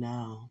know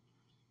now.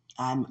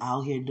 I'm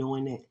out here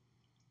doing it,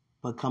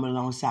 but coming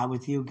alongside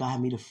with you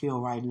got me to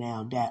feel right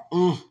now that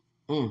mm,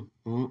 mm,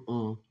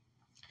 mm.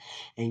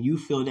 And you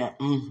feel that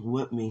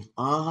with me.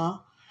 Uh-huh.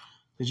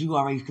 Because you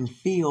already can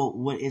feel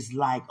what it's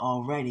like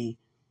already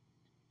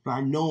by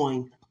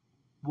knowing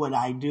what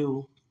I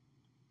do,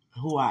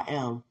 who I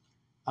am,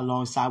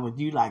 alongside with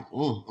you like,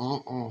 we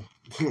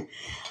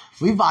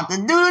about to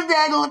do the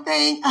daggone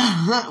thing.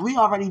 We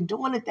already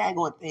doing the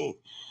daggone thing.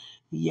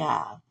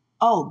 Yeah.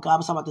 Oh, God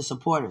was talking about the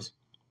supporters.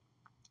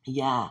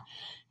 Yeah.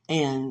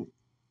 And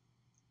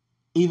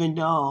even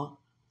though,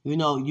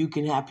 you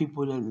can have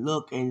people to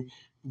look and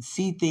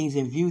see things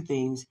and view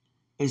things,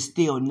 it's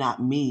still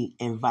not me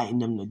inviting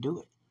them to do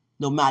it.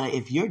 No matter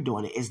if you're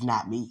doing it, it's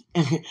not me.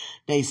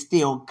 They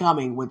still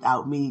coming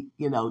without me,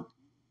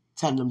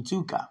 telling them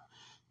to come.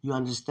 You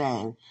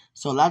understand?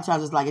 So a lot of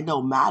times it's like it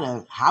don't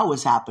matter how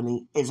it's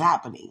happening.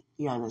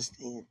 You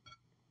understand?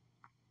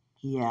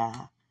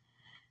 Yeah.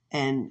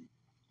 And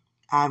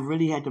I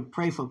really had to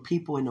pray for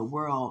people in the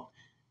world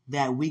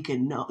that we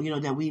can know,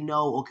 that we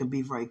know or can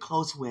be very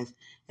close with.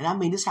 And I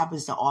mean, this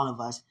happens to all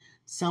of us.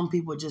 Some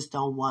people just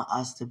don't want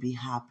us to be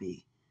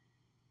happy.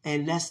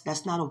 And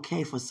that's not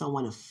okay for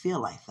someone to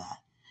feel like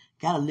that.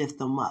 Got to lift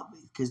them up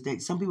because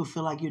some people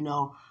feel like,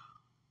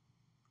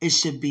 it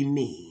should be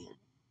me,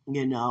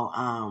 it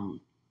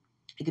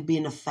could be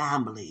in the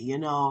family,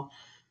 on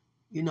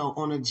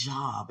a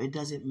job. It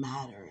doesn't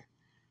matter.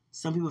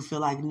 Some people feel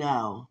like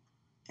no,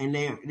 and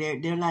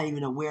they're not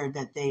even aware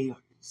that they are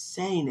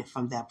saying it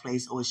from that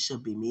place, or it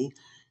should be me.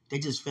 They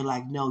just feel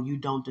like no, you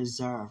don't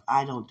deserve.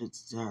 I don't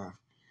deserve,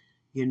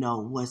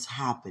 what's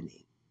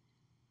happening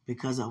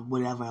because of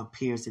whatever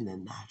appears in the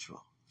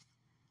natural.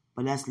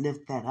 But let's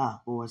lift that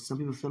up. Or some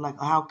people feel like,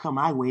 oh, how come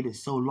I waited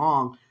so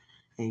long,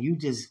 and you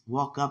just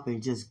walk up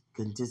and just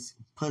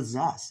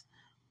possess?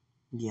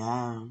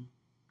 Yeah,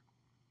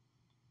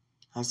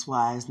 that's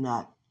why it's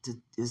not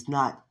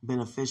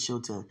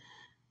beneficial to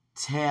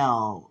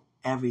tell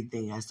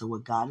everything as to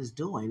what God is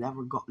doing.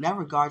 That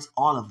regards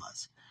all of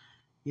us,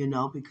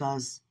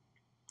 because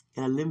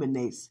it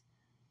eliminates,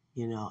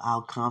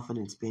 our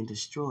confidence being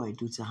destroyed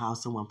due to how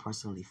someone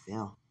personally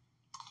feels.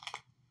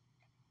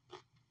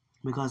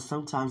 Because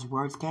sometimes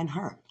words can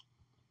hurt.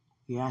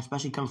 Yeah,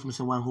 especially coming from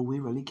someone who we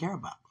really care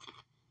about.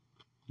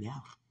 Yeah.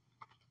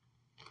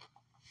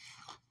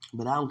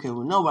 But I don't care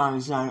what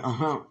nobody's saying.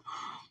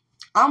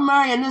 I'm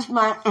marrying this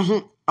man.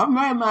 I'm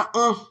marrying my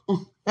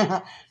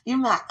you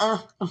my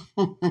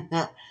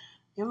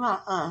you my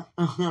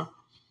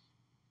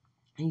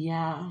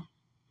Yeah.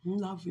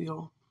 Love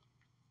you.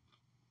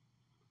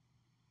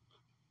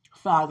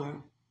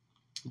 Father,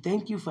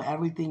 thank you for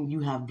everything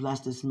you have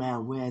blessed this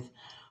man with,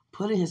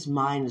 putting his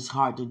mind and his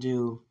heart to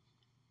do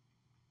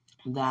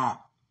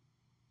that.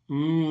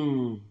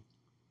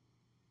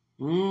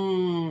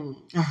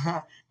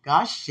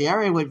 God,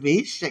 share it with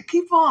me.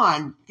 Keep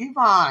on. Keep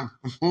on.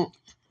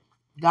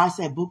 God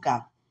said,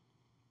 Buka,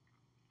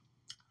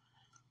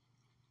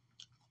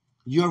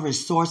 you're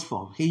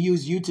resourceful. He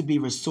used you to be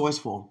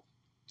resourceful.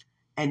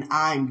 And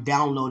I'm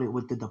downloaded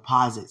with the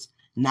deposits.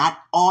 Not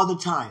all the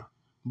time,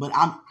 but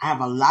I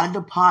have a lot of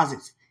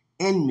deposits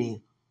in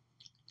me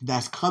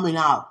that's coming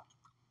out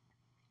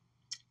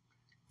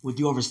with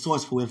your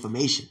resourceful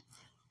information.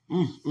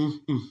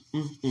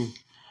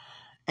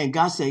 And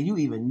God said, you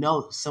even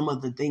know some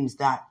of the things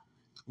that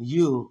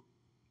you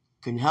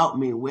can help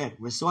me with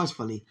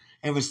resourcefully.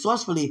 And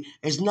resourcefully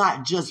is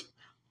not just,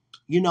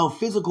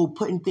 physical,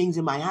 putting things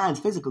in my hands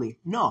physically.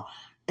 No,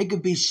 it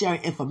could be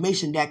sharing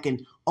information that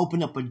can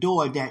open up a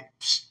door that,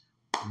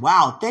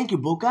 wow, thank you,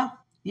 Buka.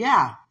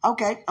 Yeah,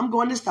 okay, I'm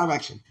going this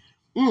direction.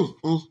 Come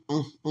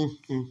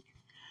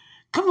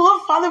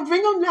on, Father,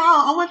 bring them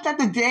now. I want that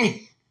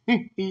today.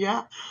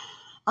 Yeah,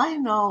 I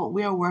know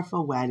we're worth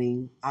a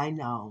wedding. I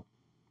know.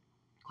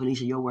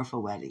 Quenisha, you're worth a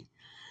wedding.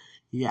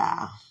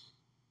 Yeah.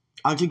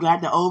 Aren't you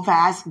glad the old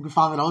passed?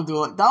 Father, don't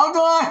do it. Don't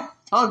do it.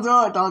 Don't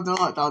do it. Don't do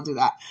it. Don't do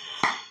that.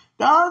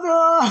 Don't do it.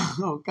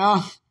 Oh,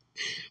 God.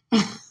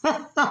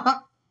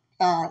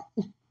 God.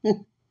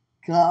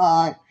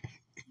 God.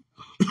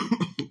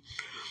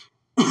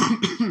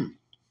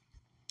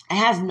 It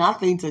has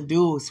nothing to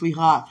do,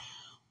 sweetheart,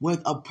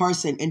 with a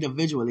person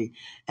individually.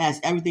 It has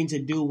everything to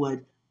do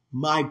with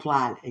my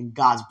plan and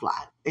God's plan.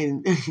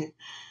 And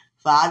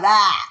Father,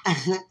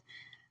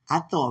 I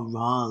thought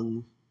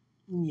wrong.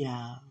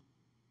 Yeah,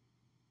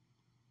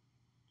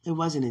 it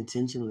wasn't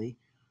intentionally.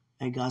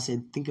 And God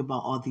said, think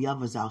about all the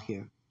others out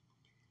here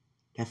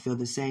that feel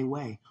the same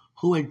way,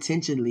 who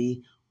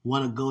intentionally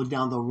want to go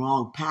down the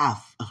wrong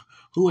path,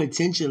 who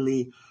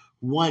intentionally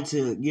want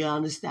to, you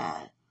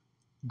understand,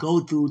 go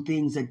through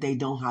things that they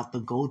don't have to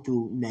go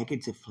through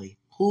negatively.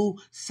 Who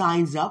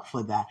signs up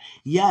for that?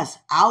 Yes,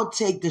 I'll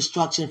take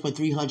destruction for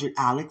 300,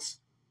 Alex.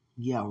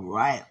 Yeah,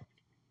 right.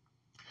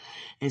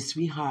 And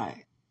sweetheart,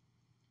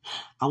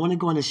 I want to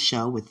go on a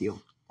show with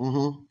you.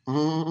 Mm-hmm.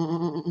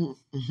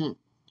 Mm-hmm. Mm-hmm.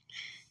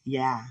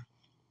 Yeah.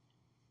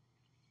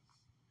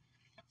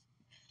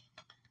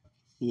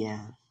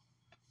 Yeah.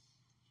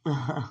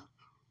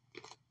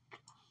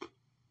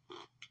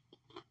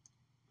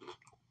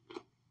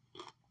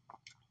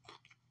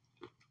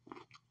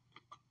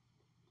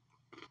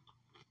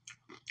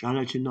 I'll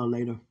let you know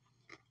later.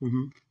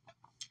 Mm-hmm.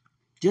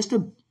 Just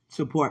to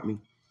support me.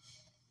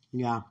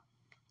 Yeah,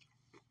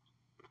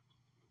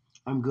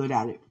 I'm good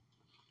at it.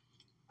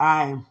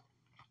 I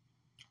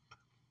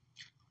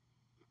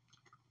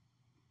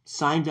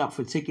signed up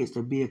for tickets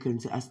to be a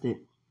contestant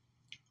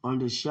on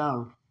the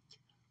show.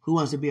 Who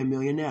wants to be a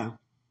millionaire?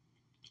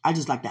 I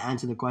just like to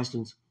answer the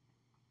questions.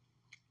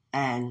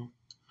 And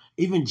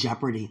even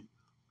Jeopardy.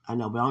 I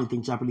know, but I don't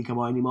think Jeopardy come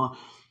on anymore.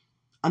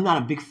 I'm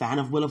not a big fan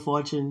of Wheel of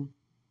Fortune.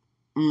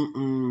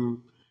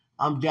 Mm-mm.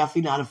 I'm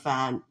definitely not a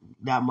fan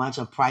that much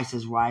of Price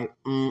is Right.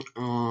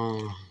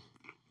 Mm-mm.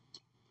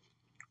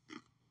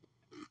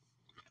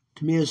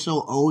 To me, it's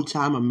so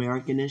old-time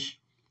Americanish.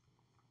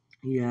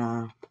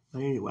 Yeah.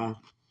 But anyway.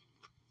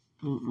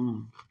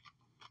 Mm-mm.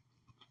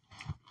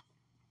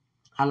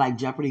 I like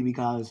Jeopardy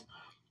because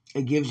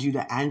it gives you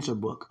the answer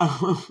book.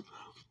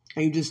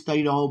 And you just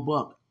study the whole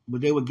book.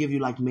 But they would give you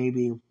like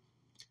maybe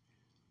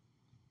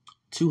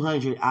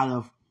 200 out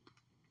of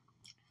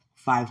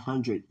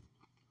 500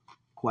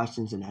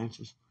 questions and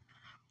answers.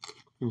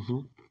 Mm-hmm.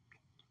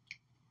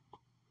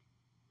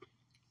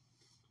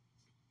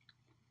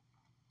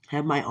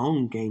 Have my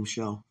own game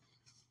show.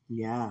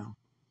 Yeah,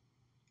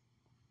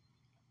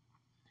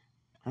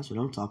 that's what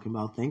I'm talking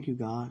about. Thank you,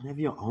 God. Have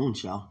your own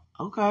show.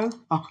 Okay.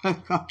 Okay,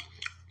 God.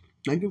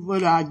 Thank you for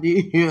the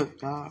idea,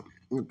 God.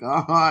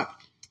 God.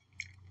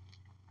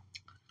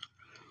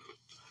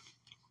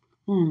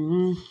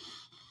 Mm-hmm.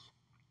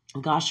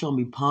 God showed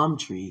me palm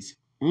trees.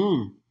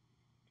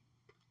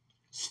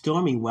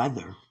 Stormy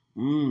weather.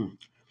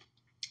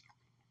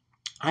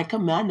 I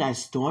command that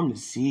storm to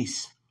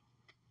cease.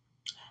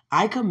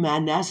 I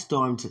command that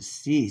storm to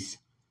cease.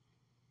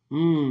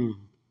 I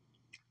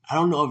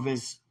don't know if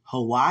it's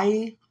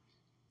Hawaii,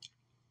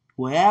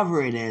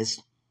 wherever it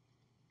is.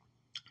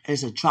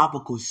 It's a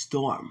tropical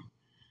storm,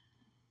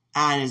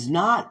 and it's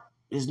not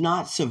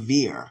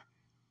severe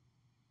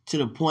to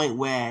the point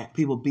where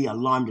people be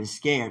alarmed and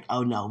scared.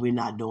 Oh no, we're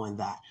not doing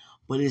that.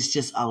 But it's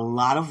just a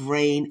lot of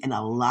rain and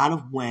a lot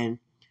of wind,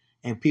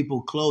 and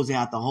people clothes they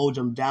have to hold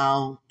them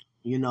down.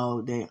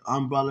 Their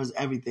umbrellas,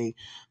 everything,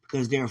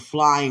 because they're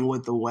flying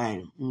with the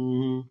wind.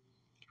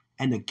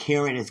 And the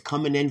current is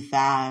coming in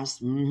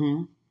fast.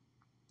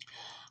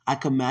 I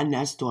command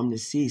that storm to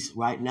cease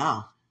right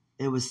now.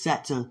 It was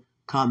set to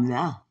come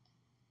now.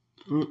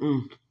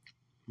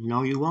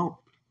 No, you won't.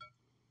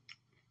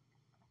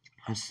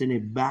 I send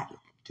it back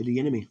to the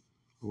enemy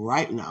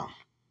right now.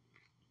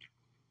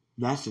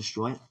 That's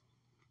destroyed.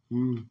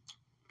 Mm.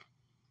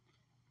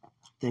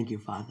 Thank you,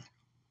 Father,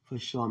 for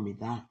showing me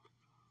that.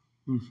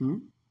 Mm-hmm.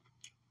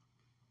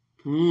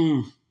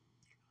 Mm.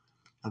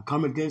 I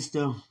come against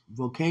the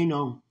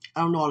volcano.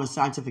 I don't know all the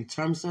scientific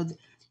terms of it.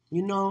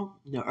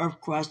 The earth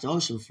crust, the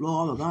ocean floor,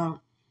 all of that.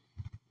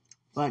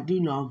 But I do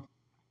know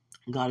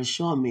God is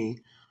showing me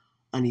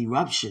an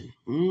eruption.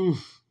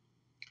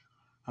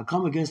 I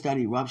come against that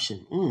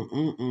eruption.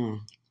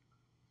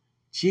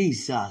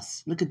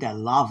 Jesus, look at that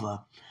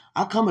lava.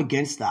 I come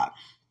against that.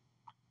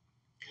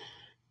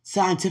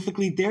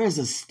 Scientifically, there is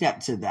a step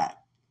to that.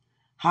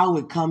 How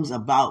it comes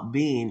about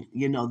being,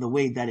 the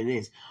way that it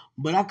is.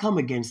 But I come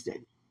against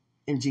it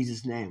in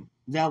Jesus' name.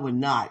 That would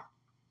not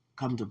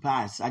come to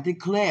pass. I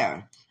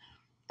declare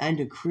and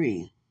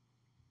decree,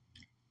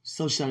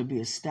 so shall it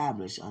be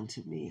established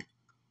unto me,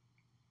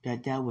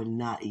 that would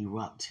not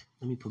erupt.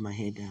 Let me put my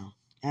head down.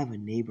 I have a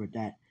neighbor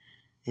that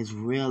is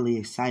really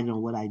excited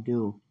on what I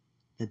do,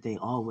 that they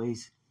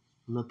always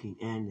looking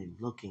in and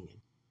looking.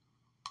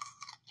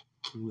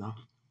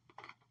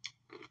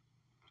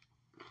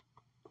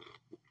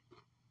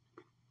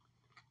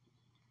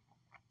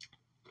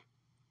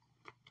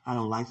 I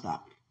don't like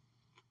that.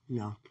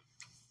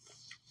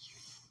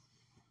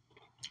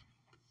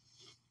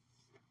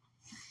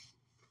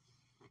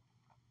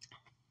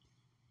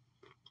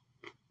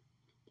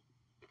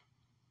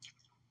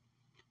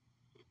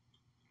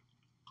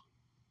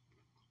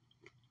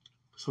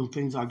 Some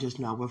things are just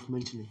not worth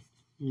mentioning.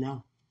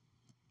 No.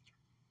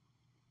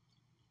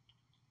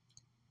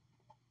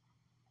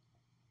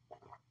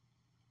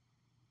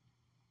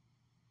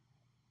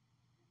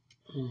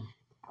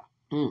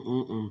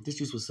 This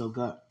juice was so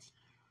good.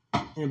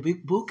 And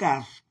Big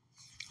Buka.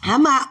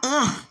 I'm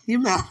my you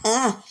my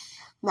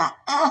my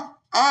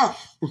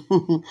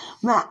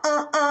my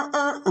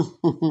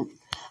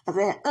I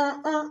said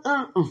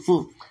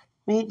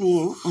me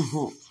too.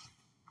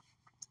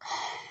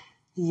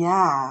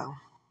 Yeah,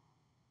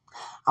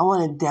 I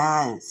want to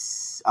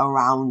dance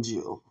around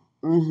you.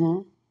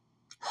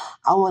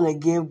 I want to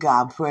give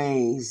God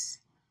praise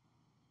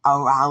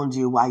around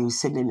you while you're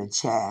sitting in a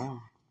chair.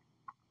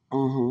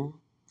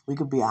 We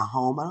could be at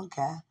home. I don't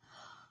care.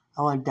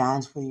 I want to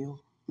dance for you.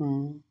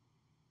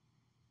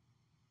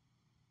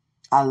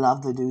 I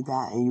love to do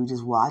that, and you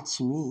just watch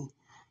me.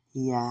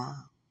 Yeah.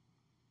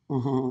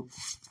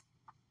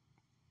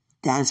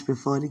 Dance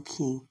before the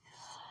king.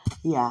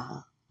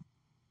 Yeah.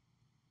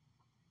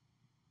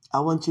 I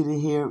want you to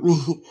hear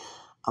me.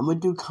 I'm going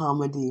to do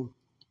comedy.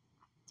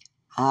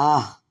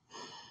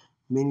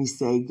 Many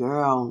say,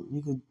 girl,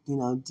 you could,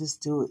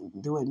 just do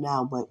it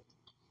now. But,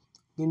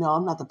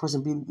 I'm not the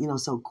person be,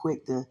 so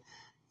quick to,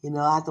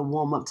 I have to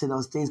warm up to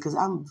those things because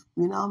I'm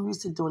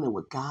used to doing it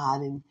with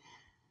God and,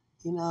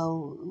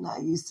 I'm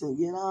not used to,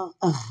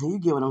 you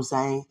get what I'm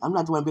saying. I'm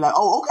not the one to be like,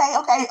 oh,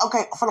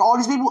 okay. For all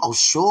these people, oh,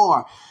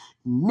 sure.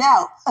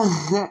 No.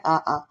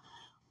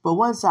 But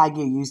once I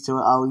get used to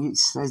it,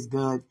 that's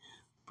good.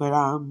 But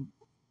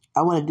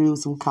I want to do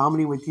some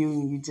comedy with you,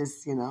 and you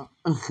just,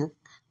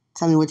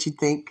 tell me what you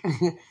think.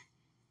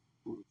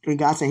 And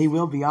God said He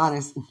will be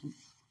honest.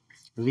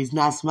 If He's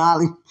not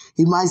smiling,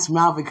 He might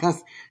smile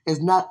because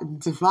it's not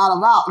to smile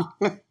about.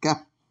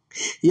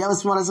 You ever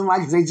smile at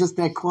somebody because they just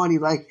that corny?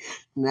 Like,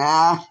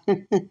 nah,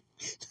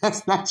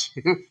 that's not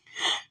true.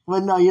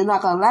 But no, you're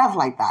not gonna laugh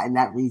like that in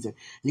that reason.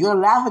 You're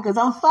gonna laugh because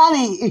I'm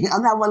funny.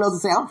 I'm not one of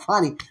those to say I'm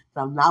funny,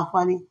 but I'm not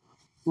funny.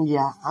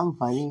 Yeah, I'm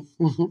funny.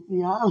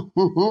 Yeah.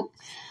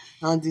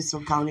 I'll do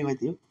some comedy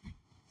with you.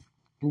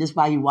 And just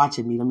by you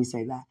watching me, let me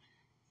say that.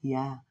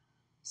 Yeah.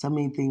 So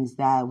many things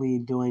that we're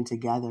doing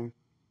together.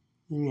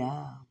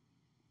 Yeah.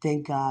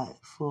 Thank God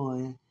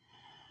for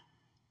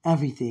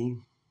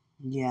everything.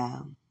 Yeah.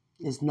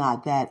 It's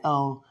not that,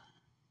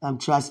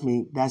 trust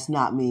me, that's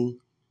not me.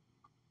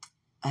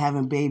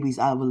 Having babies,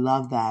 I would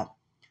love that.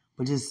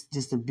 But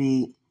just to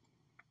be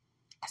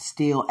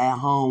still at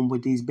home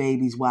with these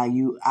babies while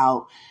you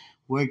out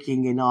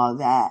working and all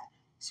that,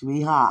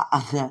 sweetheart,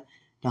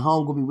 the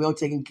home will be well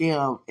taken care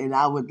of. And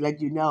I would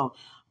let you know,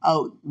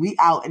 oh, we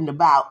out and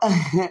about.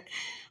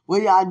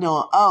 What y'all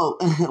doing? Oh,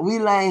 we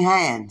laying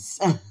hands.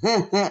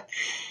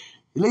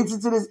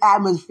 Listen to this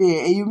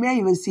atmosphere, and you may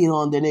even see it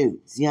on the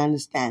news. You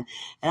understand?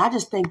 And I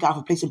just thank God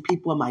for placing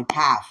people in my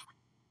path.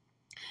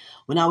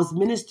 When I was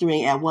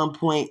ministering at one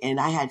point, and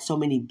I had so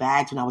many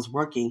bags when I was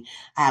working,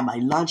 I had my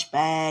lunch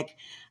bag,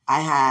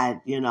 I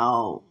had,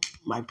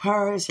 my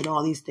purse and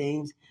all these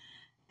things.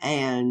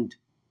 And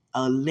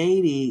a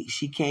lady,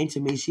 she came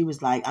to me, she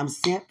was like, I'm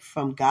sent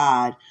from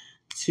God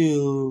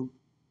to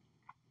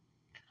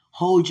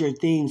hold your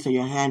things so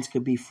your hands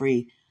could be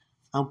free.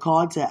 I'm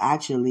called to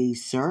actually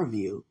serve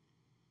you,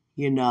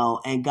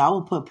 and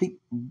God will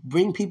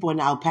bring people in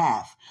our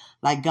path.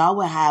 Like God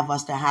will have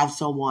us to have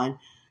someone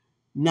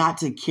not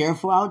to care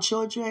for our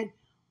children,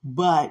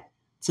 but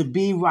to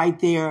be right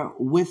there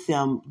with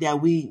them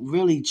that we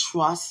really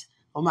trust,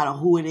 no matter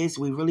who it is,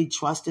 we really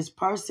trust this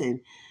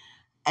person.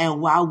 And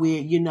while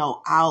we're,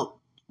 out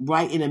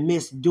right in the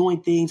midst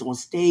doing things on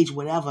stage,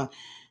 whatever,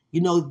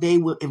 they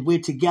will, if we're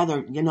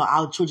together,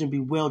 our children be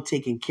well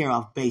taken care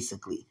of,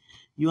 basically.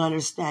 You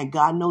understand?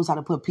 God knows how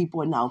to put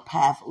people in our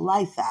path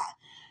like that.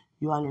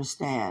 You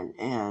understand?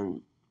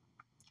 And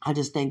I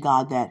just thank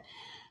God that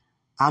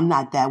I'm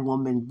not that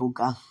woman,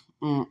 Buka.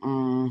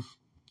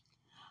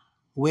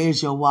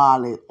 Where's your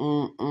wallet?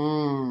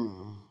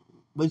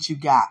 What you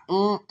got?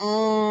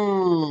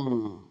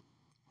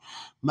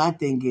 My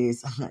thing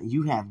is,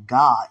 you have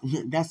God.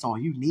 That's all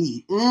you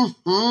need.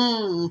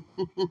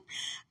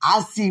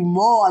 I see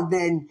more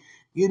than,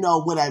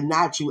 what a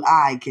natural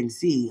eye can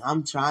see.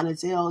 I'm trying to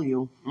tell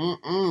you.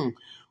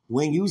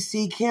 When you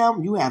seek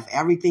Him, you have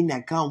everything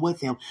that come with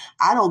Him.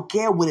 I don't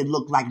care what it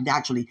looked like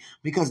naturally,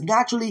 because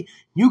naturally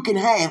you can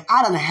have,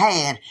 I done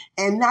had,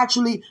 and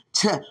naturally,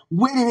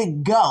 where did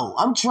it go?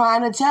 I'm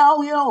trying to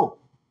tell you.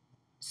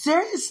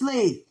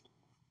 Seriously.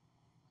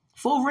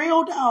 For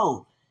real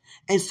though.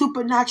 And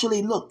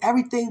supernaturally, look,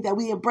 everything that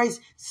we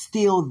embrace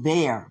still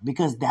there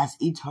because that's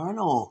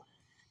eternal.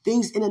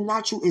 Things in the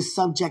natural is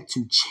subject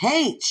to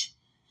change.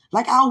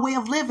 Like our way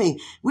of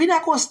living. We're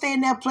not going to stay in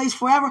that place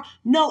forever.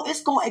 No,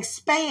 it's going to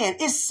expand.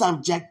 It's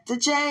subject to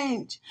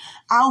change.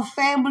 Our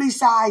family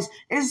size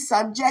is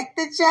subject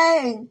to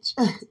change.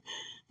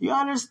 You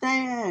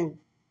understand?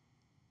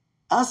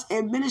 Us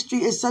in ministry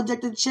is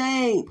subject to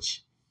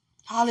change.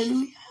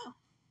 Hallelujah.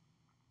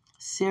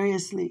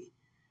 Seriously.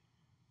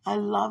 I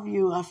love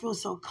you. I feel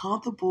so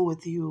comfortable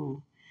with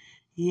you.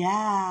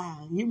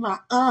 Yeah. You're my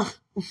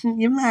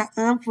You're my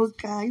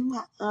Puka. You're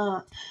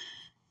my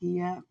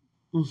Yeah.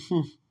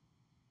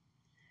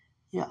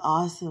 You're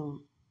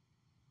awesome.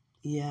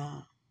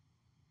 Yeah.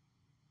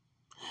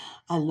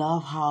 I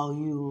love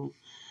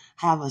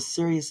have a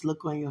serious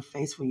look on your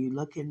face when you're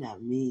looking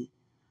at me.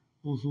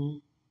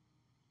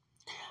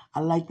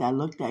 I like that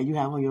look that you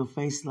have on your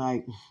face,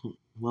 like,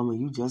 woman,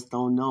 you just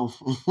don't know.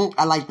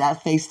 I like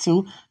that face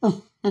too. I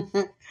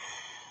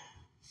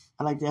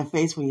like that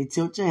face when you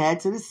tilt your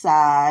head to the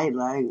side,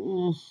 like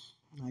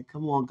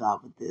come on,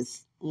 God, with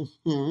this.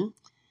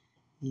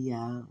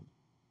 Yeah.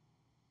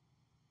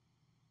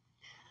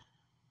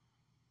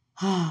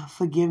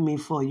 Forgive me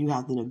for you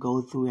having to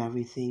go through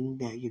everything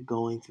that you're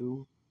going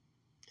through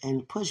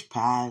and push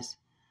past.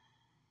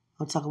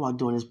 I'm talking about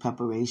doing this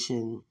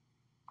preparation.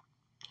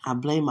 I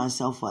blame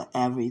myself for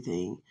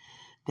everything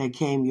that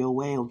came your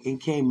way, or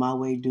it came my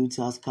way due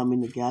to us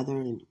coming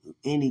together in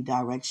any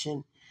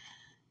direction,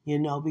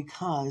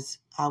 because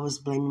I was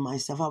blaming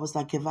myself. I was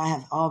like, if I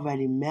had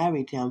already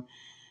married him,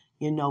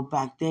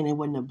 back then it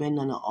wouldn't have been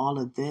none of all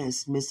of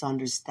this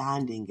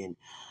misunderstanding and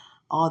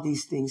all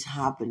these things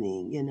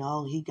happening.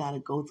 He got to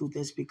go through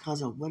this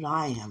because of what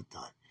I have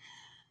done.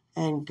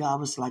 And God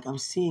was like, I'm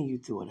seeing you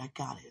through it. I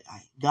got it.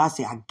 God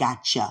said, I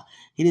gotcha.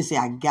 He didn't say,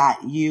 I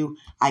got you.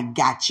 I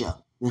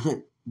gotcha.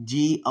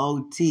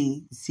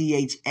 GOTCHA,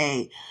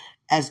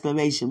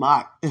 exclamation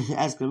mark,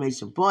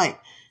 exclamation point.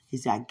 He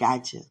said, I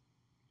gotcha.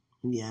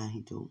 Yeah,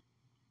 he do.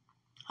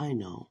 I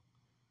know.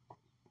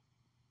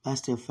 I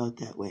still felt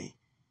that way.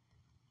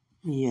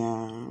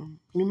 Yeah.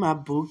 My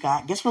boo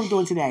got, guess what I'm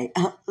doing today?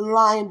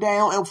 Lying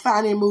down and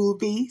finding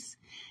movies.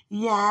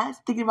 Yeah,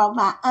 thinking about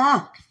my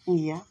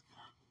Yeah.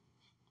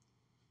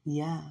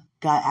 Yeah.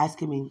 God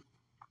asking me,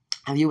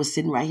 if you were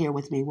sitting right here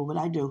with me, what would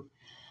I do?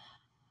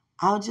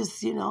 I'll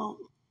just,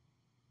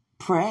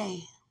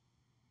 pray.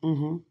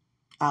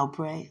 I'll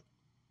pray.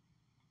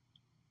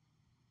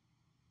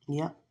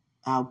 Yep.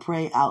 I'll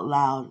pray out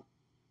loud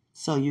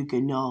so you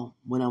can know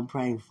what I'm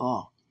praying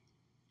for.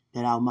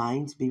 That our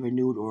minds be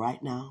renewed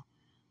right now.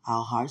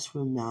 Our hearts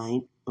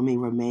remain,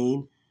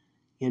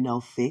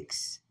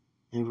 fixed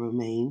and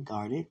remain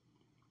guarded.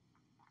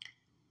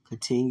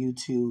 Continue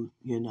to,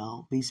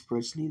 be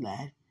spiritually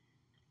led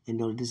and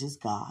know that this is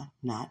God,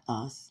 not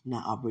us,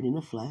 not operating in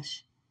the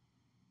flesh.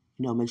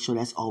 Make sure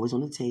that's always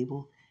on the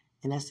table.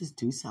 And let's just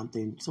do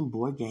something, some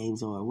board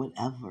games or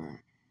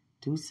whatever.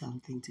 Do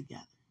something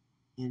together,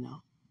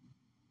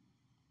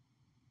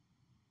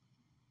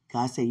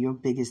 God said your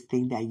biggest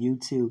thing that you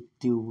two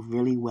do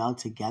really well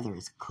together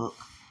is cook.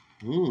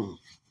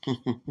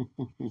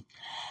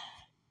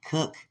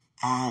 Cook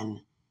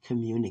and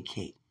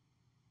communicate.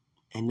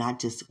 And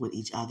not just with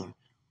each other,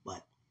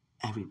 but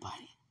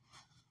everybody.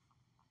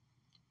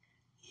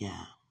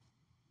 Yeah.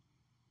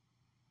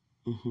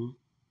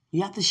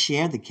 You have to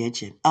share the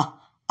kitchen.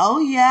 Oh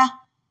yeah.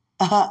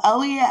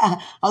 Oh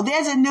yeah. Oh,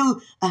 there's a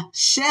new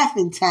chef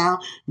in town.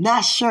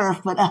 Not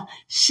sheriff, but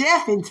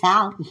chef in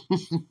town.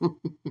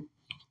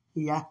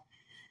 Yeah.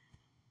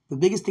 The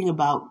biggest thing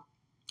about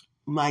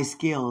my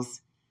skills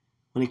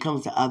when it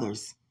comes to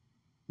others,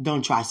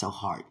 don't try so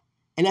hard.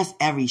 And that's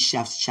every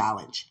chef's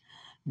challenge.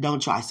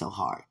 Don't try so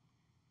hard.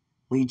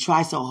 When you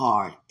try so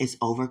hard, it's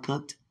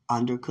overcooked,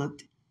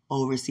 undercooked,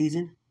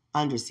 overseasoned,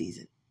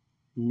 underseasoned.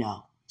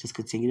 No, just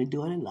continue to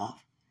do it in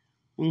love.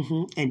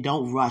 And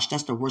don't rush.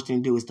 That's the worst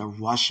thing to do is to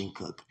rush and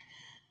cook.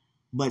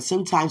 But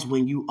sometimes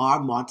when you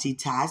are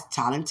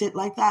talented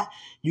like that,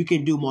 you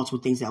can do multiple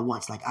things at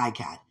once, like I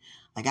can.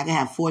 Like I can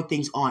have 4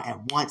 things on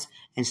at once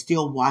and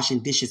still washing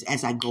dishes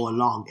as I go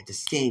along at the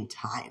same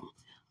time.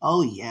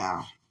 Oh,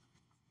 yeah.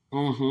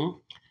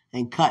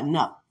 And cutting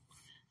up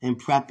and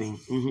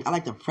prepping. I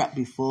like to prep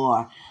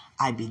before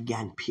I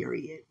begin,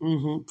 period.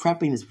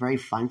 Prepping is very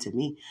fun to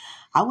me.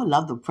 I would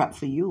love to prep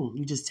for you.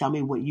 You just tell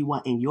me what you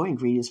want in your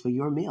ingredients for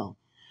your meal.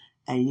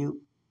 And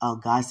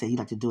God said you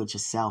like to do it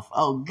yourself.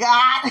 Oh,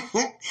 God.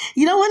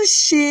 You don't want to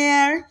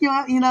share,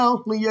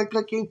 when you're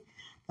cooking.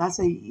 God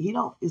said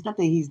it's not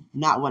that he's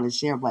not want to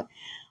share, but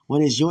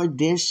when it's your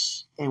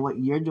dish and what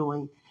you're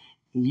doing,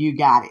 you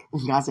got it.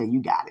 God said,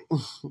 you got it.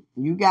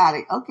 You got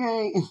it.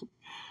 Okay.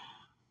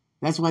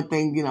 That's one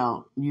thing,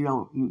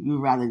 you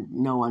rather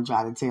no one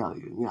try to tell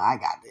you. I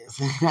got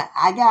this.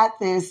 I got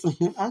this.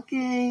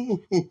 Okay.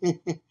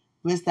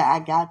 Mister, I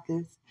got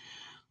this.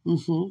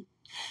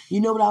 You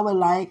know what I would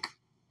like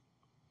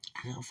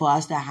for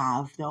us to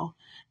have, though?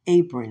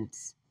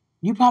 Aprons.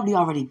 You probably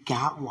already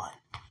got one.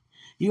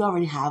 You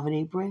already have an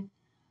apron?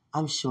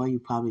 I'm sure you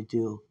probably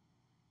do.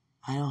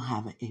 I don't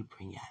have an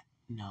apron yet.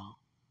 No.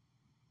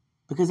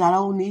 Because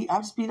I'll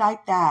just be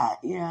like that.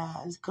 Yeah,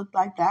 it's cooked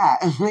like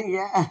that.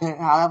 Yeah,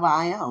 however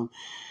I am.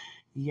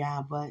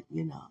 Yeah, but,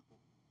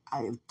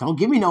 don't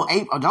give me no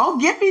apron. Don't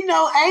give me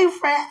no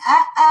apron.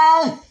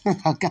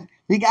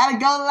 We got to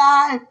go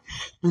live.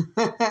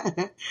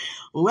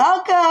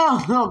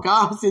 Welcome. Oh,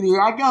 God,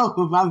 here I go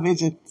with my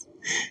visions.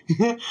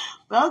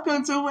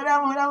 Welcome to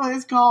whatever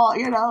it's called.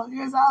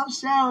 Here's our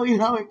show.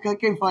 We're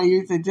cooking for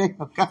you today.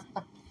 Oh, God.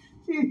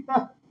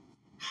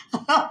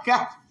 Oh,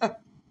 God.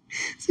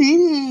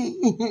 See,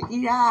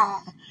 yeah,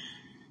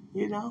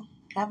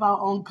 have our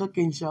own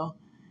cooking show.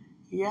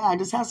 Yeah,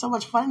 just have so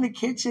much fun in the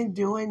kitchen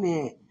doing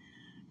it.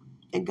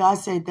 And God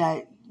said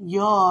that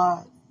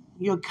your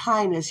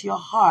kindness, your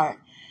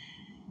heart,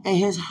 and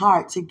his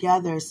heart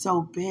together is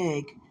so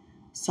big,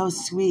 so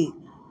sweet.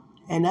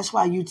 And that's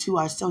why you two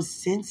are so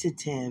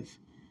sensitive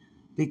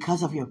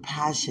because of your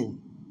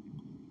passion.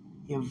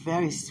 You're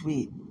very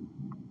sweet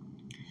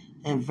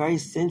and very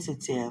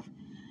sensitive,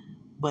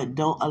 but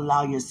don't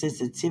allow your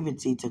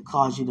sensitivity to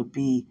cause you to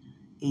be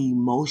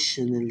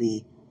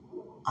emotionally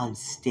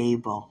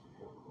unstable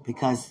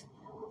because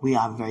we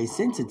are very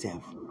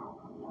sensitive.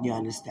 You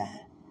understand?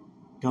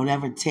 Don't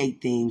ever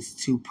take things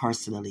too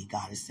personally.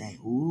 Gotta say,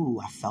 ooh,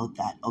 I felt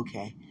that.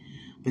 Okay.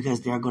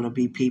 Because there are going to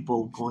be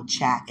people going to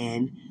chat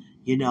in,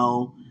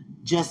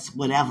 just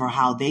whatever,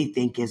 how they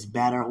think is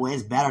better, or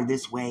it's better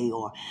this way,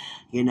 or,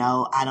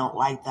 I don't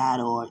like that,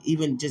 or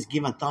even just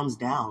give a thumbs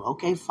down.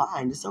 Okay,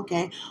 fine. It's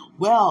okay.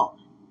 Well,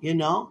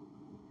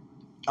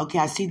 okay,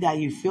 I see that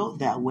you feel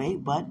that way,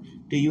 but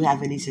do you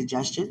have any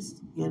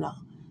suggestions?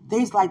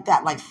 Things like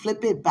that. Like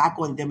flip it back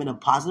on them in a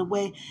positive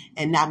way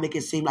and not make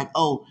it seem like,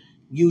 oh,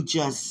 you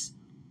just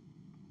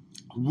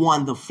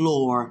won the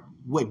floor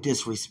with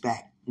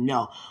disrespect.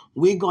 No,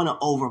 we're going to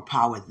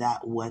overpower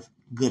that with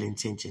good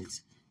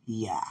intentions.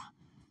 Yeah.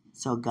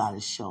 So God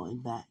is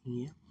showing that.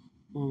 Yeah.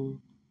 Mm.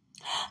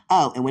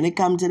 Oh, and when it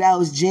comes to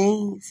those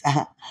jeans,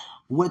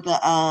 with the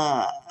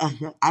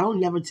I don't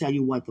never tell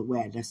you what to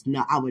wear.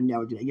 I would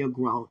never do that. You're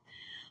grown.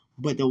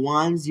 But the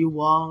ones you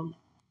wore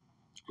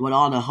with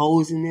all the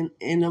holes in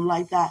them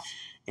like that,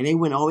 and they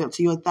went all the way up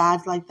to your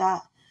thighs like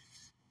that,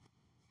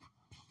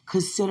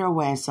 consider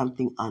wearing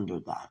something under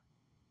that.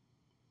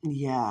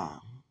 Yeah.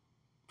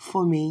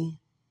 For me,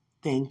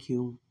 thank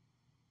you.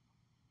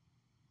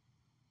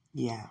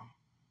 Yeah.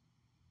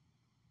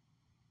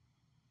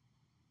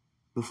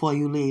 Before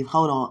you leave,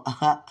 hold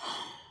on.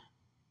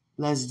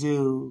 Let's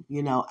do,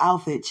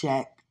 outfit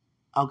check.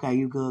 Okay,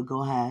 you good.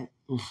 Go ahead.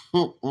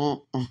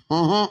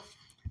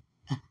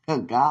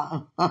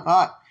 God.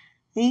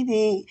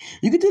 You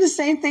could do the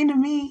same thing to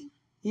me.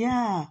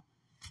 Yeah.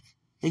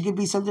 It could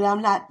be something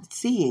I'm not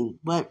seeing,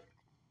 but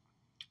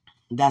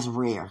that's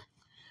rare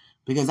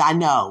because I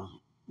know,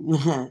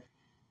 you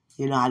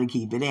know how to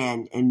keep it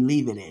in and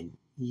leave it in.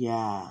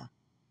 Yeah.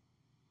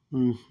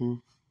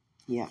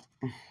 Yeah.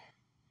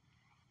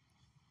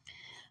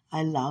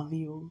 I love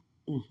you.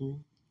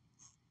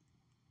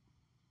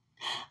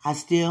 I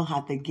still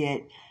have to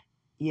get,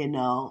 you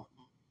know,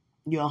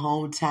 your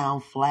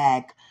hometown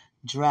flag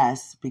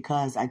dress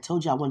because I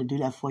told you I want to do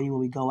that for you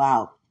when we go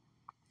out.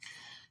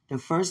 The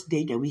first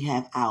date that we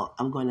have out,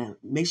 I'm going to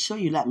make sure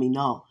you let me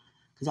know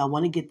because I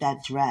want to get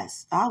that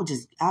dress. I'll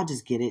just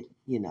get it,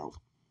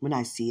 when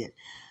I see it,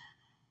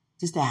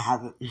 just to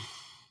have it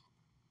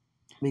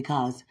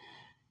because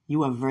you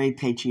were very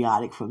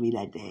patriotic for me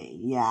that day.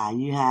 Yeah,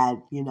 you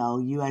had,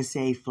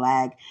 USA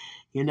flag,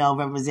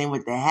 represent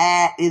with the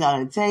hat,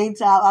 the tank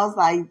top. I was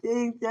like,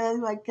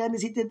 my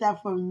goodness, he did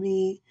that for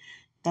me.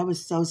 That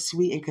was so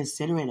sweet and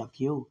considerate of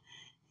you.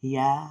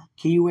 Yeah.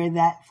 Can you wear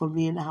that for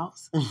me in the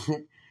house?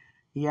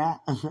 Yeah.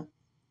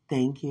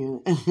 Thank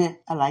you.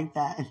 I like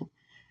that.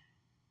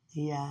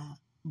 Yeah.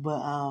 But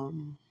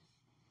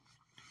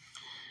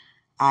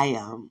I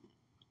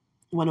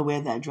want to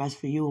wear that dress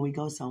for you when we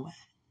go somewhere.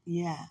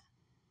 Yeah.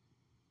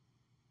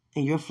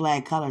 And your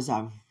flag colors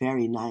are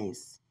very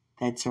nice.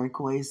 That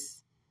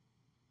turquoise,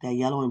 that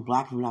yellow and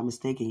black, if I'm not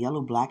mistaken.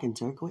 Yellow, black, and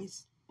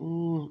turquoise?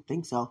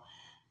 Think so.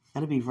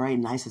 That'll be very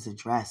nice as a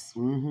dress.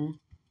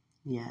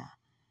 Yeah.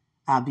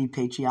 I'll be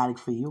patriotic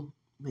for you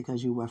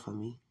because you were for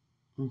me.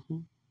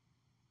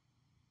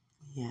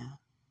 Yeah.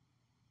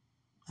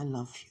 I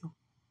love you.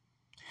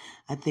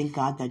 I thank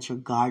God that your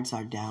guards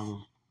are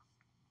down.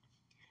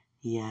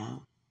 Yeah.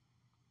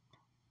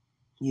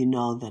 You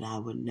know that I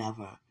would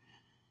never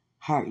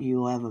hurt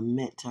you or ever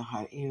meant to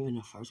hurt you in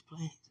the first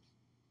place.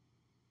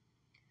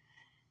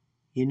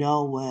 You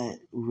know what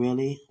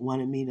really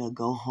wanted me to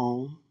go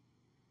home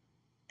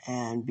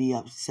and be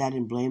upset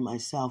and blame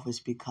myself is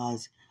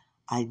because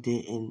I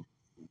didn't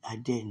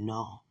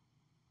know.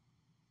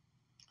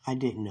 I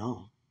didn't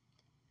know.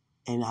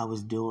 And I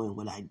was doing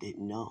what I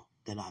didn't know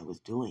that I was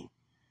doing.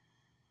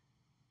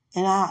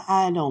 And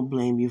I don't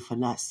blame you for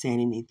not saying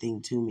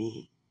anything to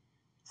me.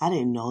 I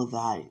didn't know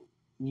that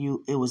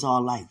it was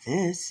all like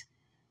this.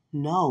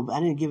 No, but I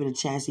didn't give it a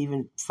chance to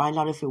even find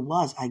out if it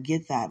was. I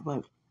get that,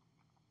 but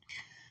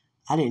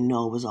I didn't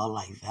know it was all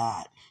like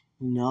that.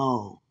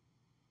 No.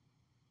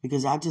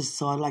 Because I just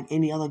saw it like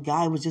any other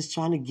guy was just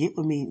trying to get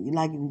with me.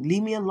 Like,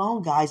 leave me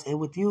alone, guys. And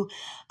with you,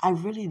 I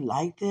really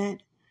liked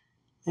it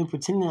and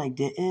pretending I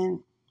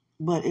didn't.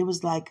 But it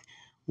was like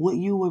what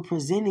you were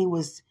presenting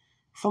was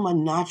from a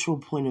natural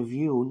point of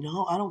view.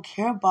 No, I don't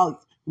care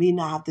about me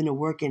not having to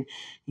work and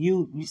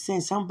you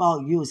saying something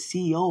about you a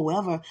CEO or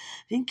whatever. I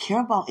didn't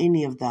care about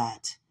any of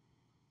that.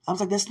 I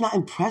was like, that's not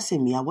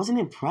impressing me. I wasn't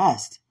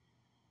impressed.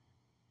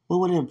 But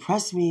what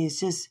impressed me is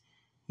just,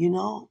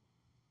 you.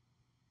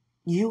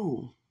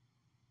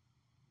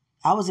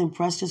 I was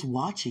impressed just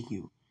watching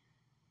you.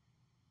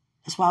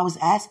 That's why I was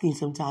asking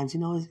sometimes,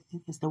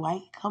 is the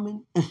white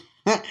coming?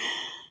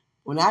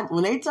 When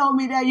they told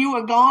me that you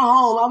were going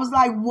home, I was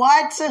like,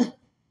 what?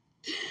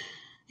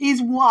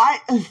 He's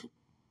what?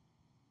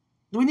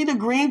 Do we need a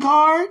green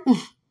card?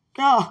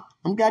 Oh,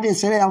 I'm glad I didn't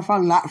say that in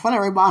front of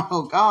everybody.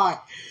 Oh, God.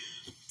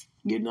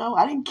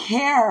 I didn't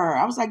care.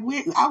 I was like,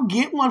 wait, I'll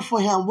get one for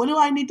him. What do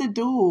I need to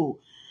do?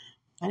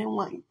 I didn't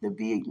want to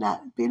be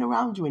not being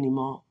around you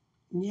anymore.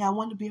 Yeah, I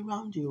wanted to be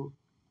around you.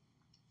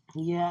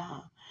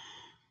 Yeah.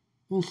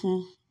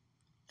 hmm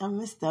I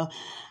missed the.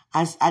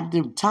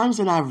 The times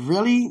when I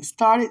really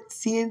started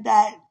seeing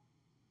that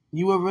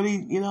you were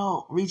really,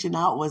 reaching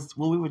out was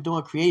when we were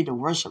doing creative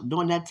worship,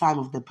 during that time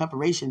of the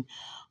preparation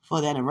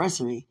for the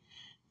anniversary.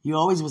 You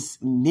always was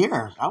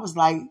near. I was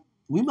like,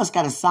 we must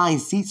got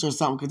assigned seats or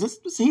something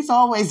because he's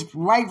always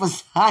right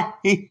beside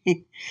me.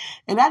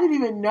 And I didn't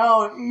even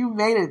know you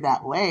made it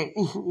that way.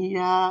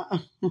 Yeah.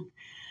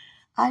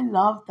 I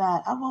love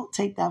that. I won't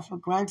take that for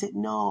granted.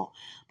 No.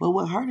 But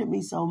what hurted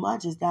me so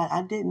much is that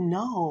I didn't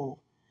know.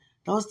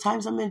 Those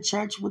times I'm in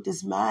church with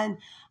this man,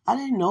 I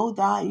didn't know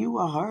that you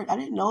were hurt. I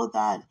didn't know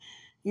that,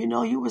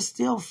 you were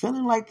still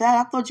feeling like that.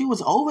 I thought you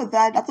was over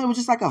that. I thought it was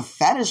just like a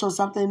fetish or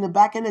something in the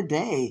back in the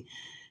day.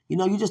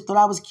 You just thought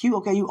I was cute.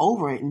 Okay, you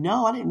over it.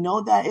 No, I didn't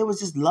know that. It was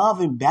just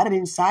love embedded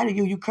inside of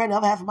you. You couldn't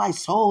have half of my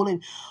soul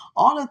and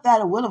all of that,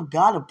 the will of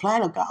God, the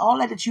plan of God, all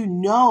that you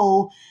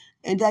know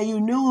and that you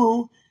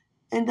knew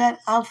and that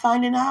I'm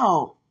finding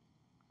out.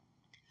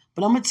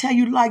 But I'm going to tell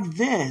you like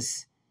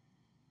this.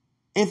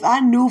 If I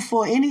knew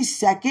for any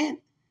second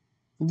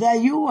that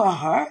you were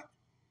hurt,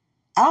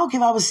 I don't care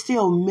if I was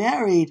still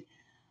married,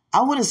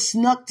 I would have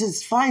snuck to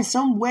find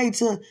some way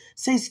to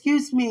say,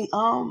 excuse me,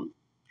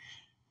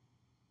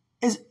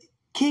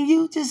 can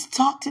you just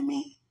talk to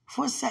me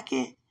for a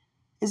second?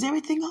 Is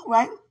everything all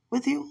right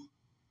with you?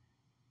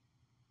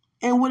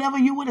 And whatever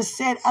you would have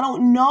said, I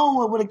don't know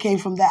what would have came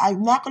from that.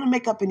 I'm not going to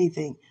make up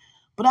anything.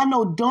 But I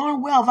know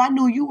darn well if I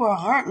knew you were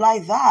hurt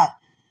like that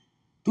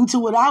due to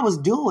what I was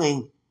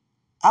doing,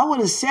 I would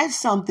have said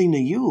something to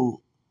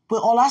you.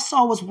 But all I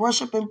saw was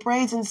worship and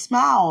praise and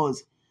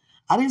smiles.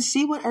 I didn't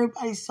see what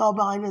everybody saw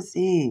behind the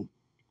scene.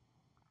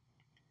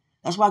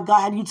 That's why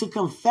God had you to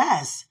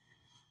confess,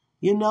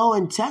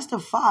 and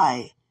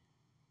testify,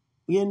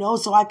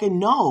 so I can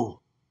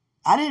know.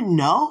 I didn't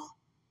know.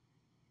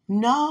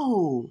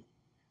 No.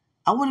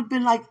 I would have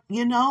been like,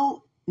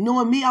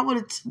 knowing me, I would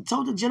have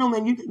told the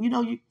gentleman, you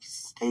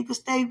could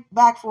stay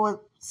back for a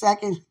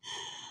second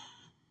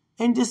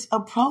and just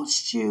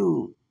approached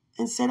you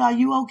and said, are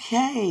you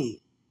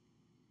okay?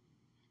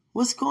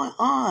 What's going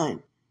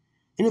on?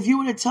 And if you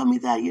were to tell me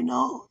that,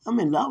 I'm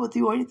in love with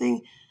you or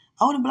anything,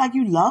 I would have been like,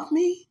 you love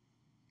me?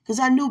 Because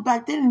I knew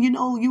back then,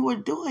 you were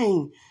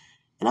doing.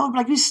 And I would be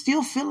like, you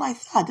still feel like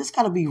that? This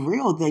got to be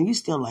real then. You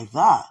still like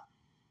that.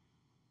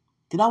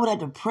 Then I would have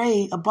to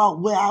pray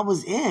about where I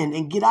was in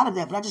and get out of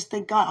that. But I just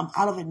thank God I'm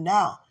out of it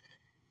now.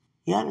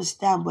 You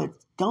understand? But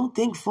don't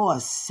think for a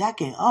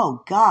second,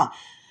 oh God,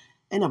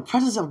 in the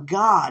presence of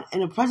God,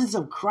 in the presence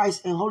of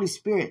Christ and Holy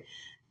Spirit,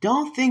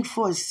 don't think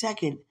for a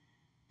second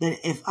that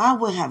if I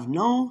would have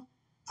known,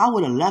 I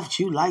would have left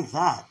you like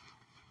that.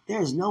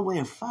 There is no way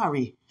in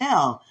fiery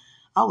hell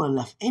I would have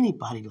left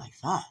anybody like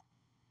that.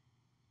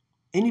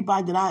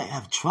 Anybody that I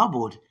have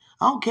troubled,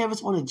 I don't care if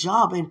it's on a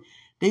job and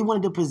they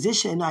wanted the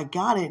position and I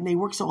got it and they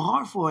worked so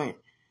hard for it.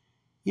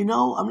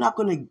 I'm not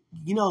going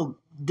to,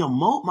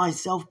 demote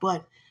myself,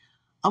 but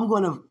I'm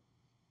going to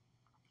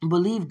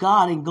believe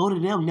God and go to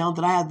them now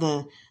that I have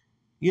the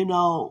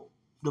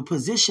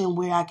position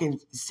where I can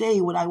say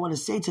what I want to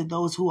say to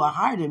those who are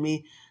higher than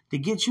me to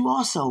get you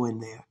also in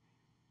there.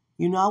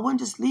 I wouldn't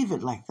just leave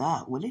it like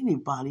that with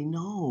anybody.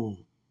 No.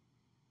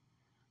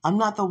 I'm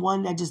not the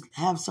one that just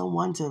have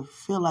someone to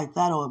feel like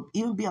that or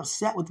even be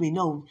upset with me.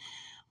 No,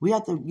 we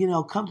have to,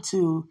 come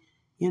to,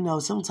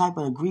 some type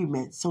of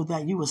agreement so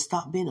that you will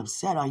stop being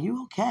upset. Are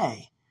you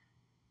okay?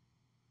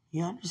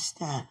 You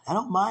understand? I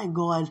don't mind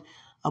going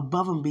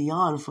above and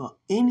beyond for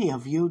any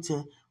of you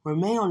to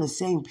remain on the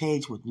same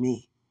page with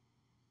me.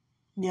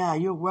 Yeah,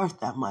 you're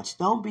worth that much.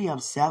 Don't be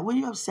upset. What are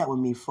you upset with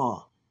me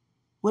for?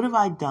 What have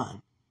I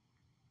done?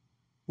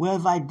 Well,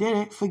 if I did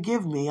it,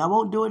 forgive me. I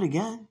won't do it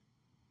again.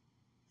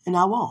 And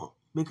I won't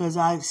because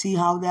I see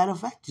how that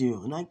affects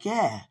you and I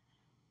care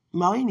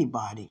about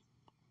anybody.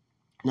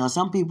 Now,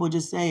 some people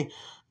just say,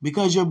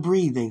 because you're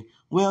breathing.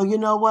 Well, you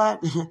know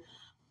what?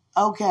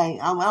 Okay,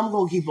 I'm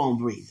going to keep on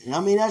breathing.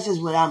 I mean, that's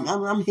just what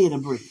I'm here to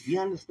breathe.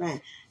 You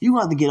understand? You're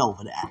going to have to get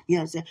over that. You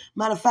understand?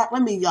 Matter of fact,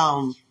 let me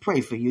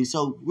pray for you.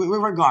 So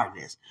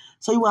regardless.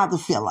 So you won't have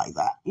to feel like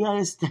that. You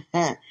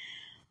understand?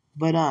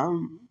 But I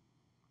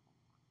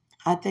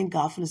thank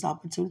God for this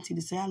opportunity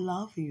to say I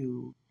love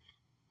you.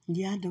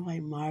 Yeah,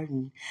 Dwight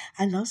Martin.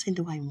 I love saying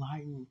Dwight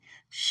Martin.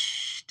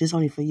 Shh, this is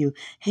only for you.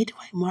 Hey,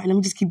 Dwight Martin. Let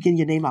me just keep getting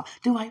your name out.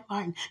 Dwight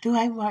Martin,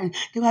 Dwight Martin,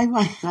 Dwight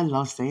Martin. I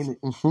love saying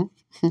it.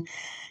 Mm-hmm.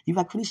 You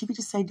like, Quenisha, you could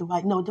just say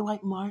Dwight. No,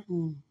 Dwight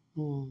Martin.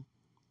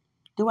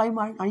 Dwight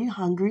Martin, are you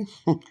hungry?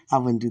 I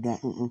wouldn't do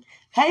that.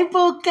 Hey,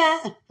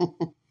 Buka.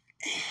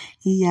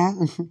 Yeah.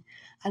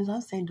 I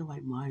love saying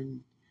Dwight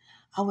Martin.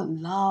 I would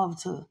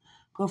love to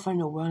go around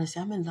the world and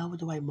say, I'm in love with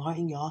Dwight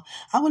Martin, y'all.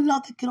 I would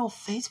love to get on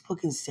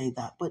Facebook and say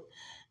that, but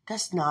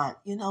that's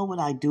not, what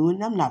I do,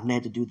 and I'm not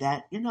led to do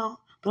that,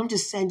 But I'm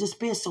just saying, just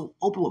being so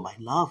open with my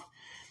love.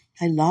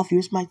 I love you.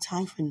 It's my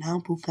time for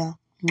now, Buka.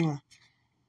 Mwah.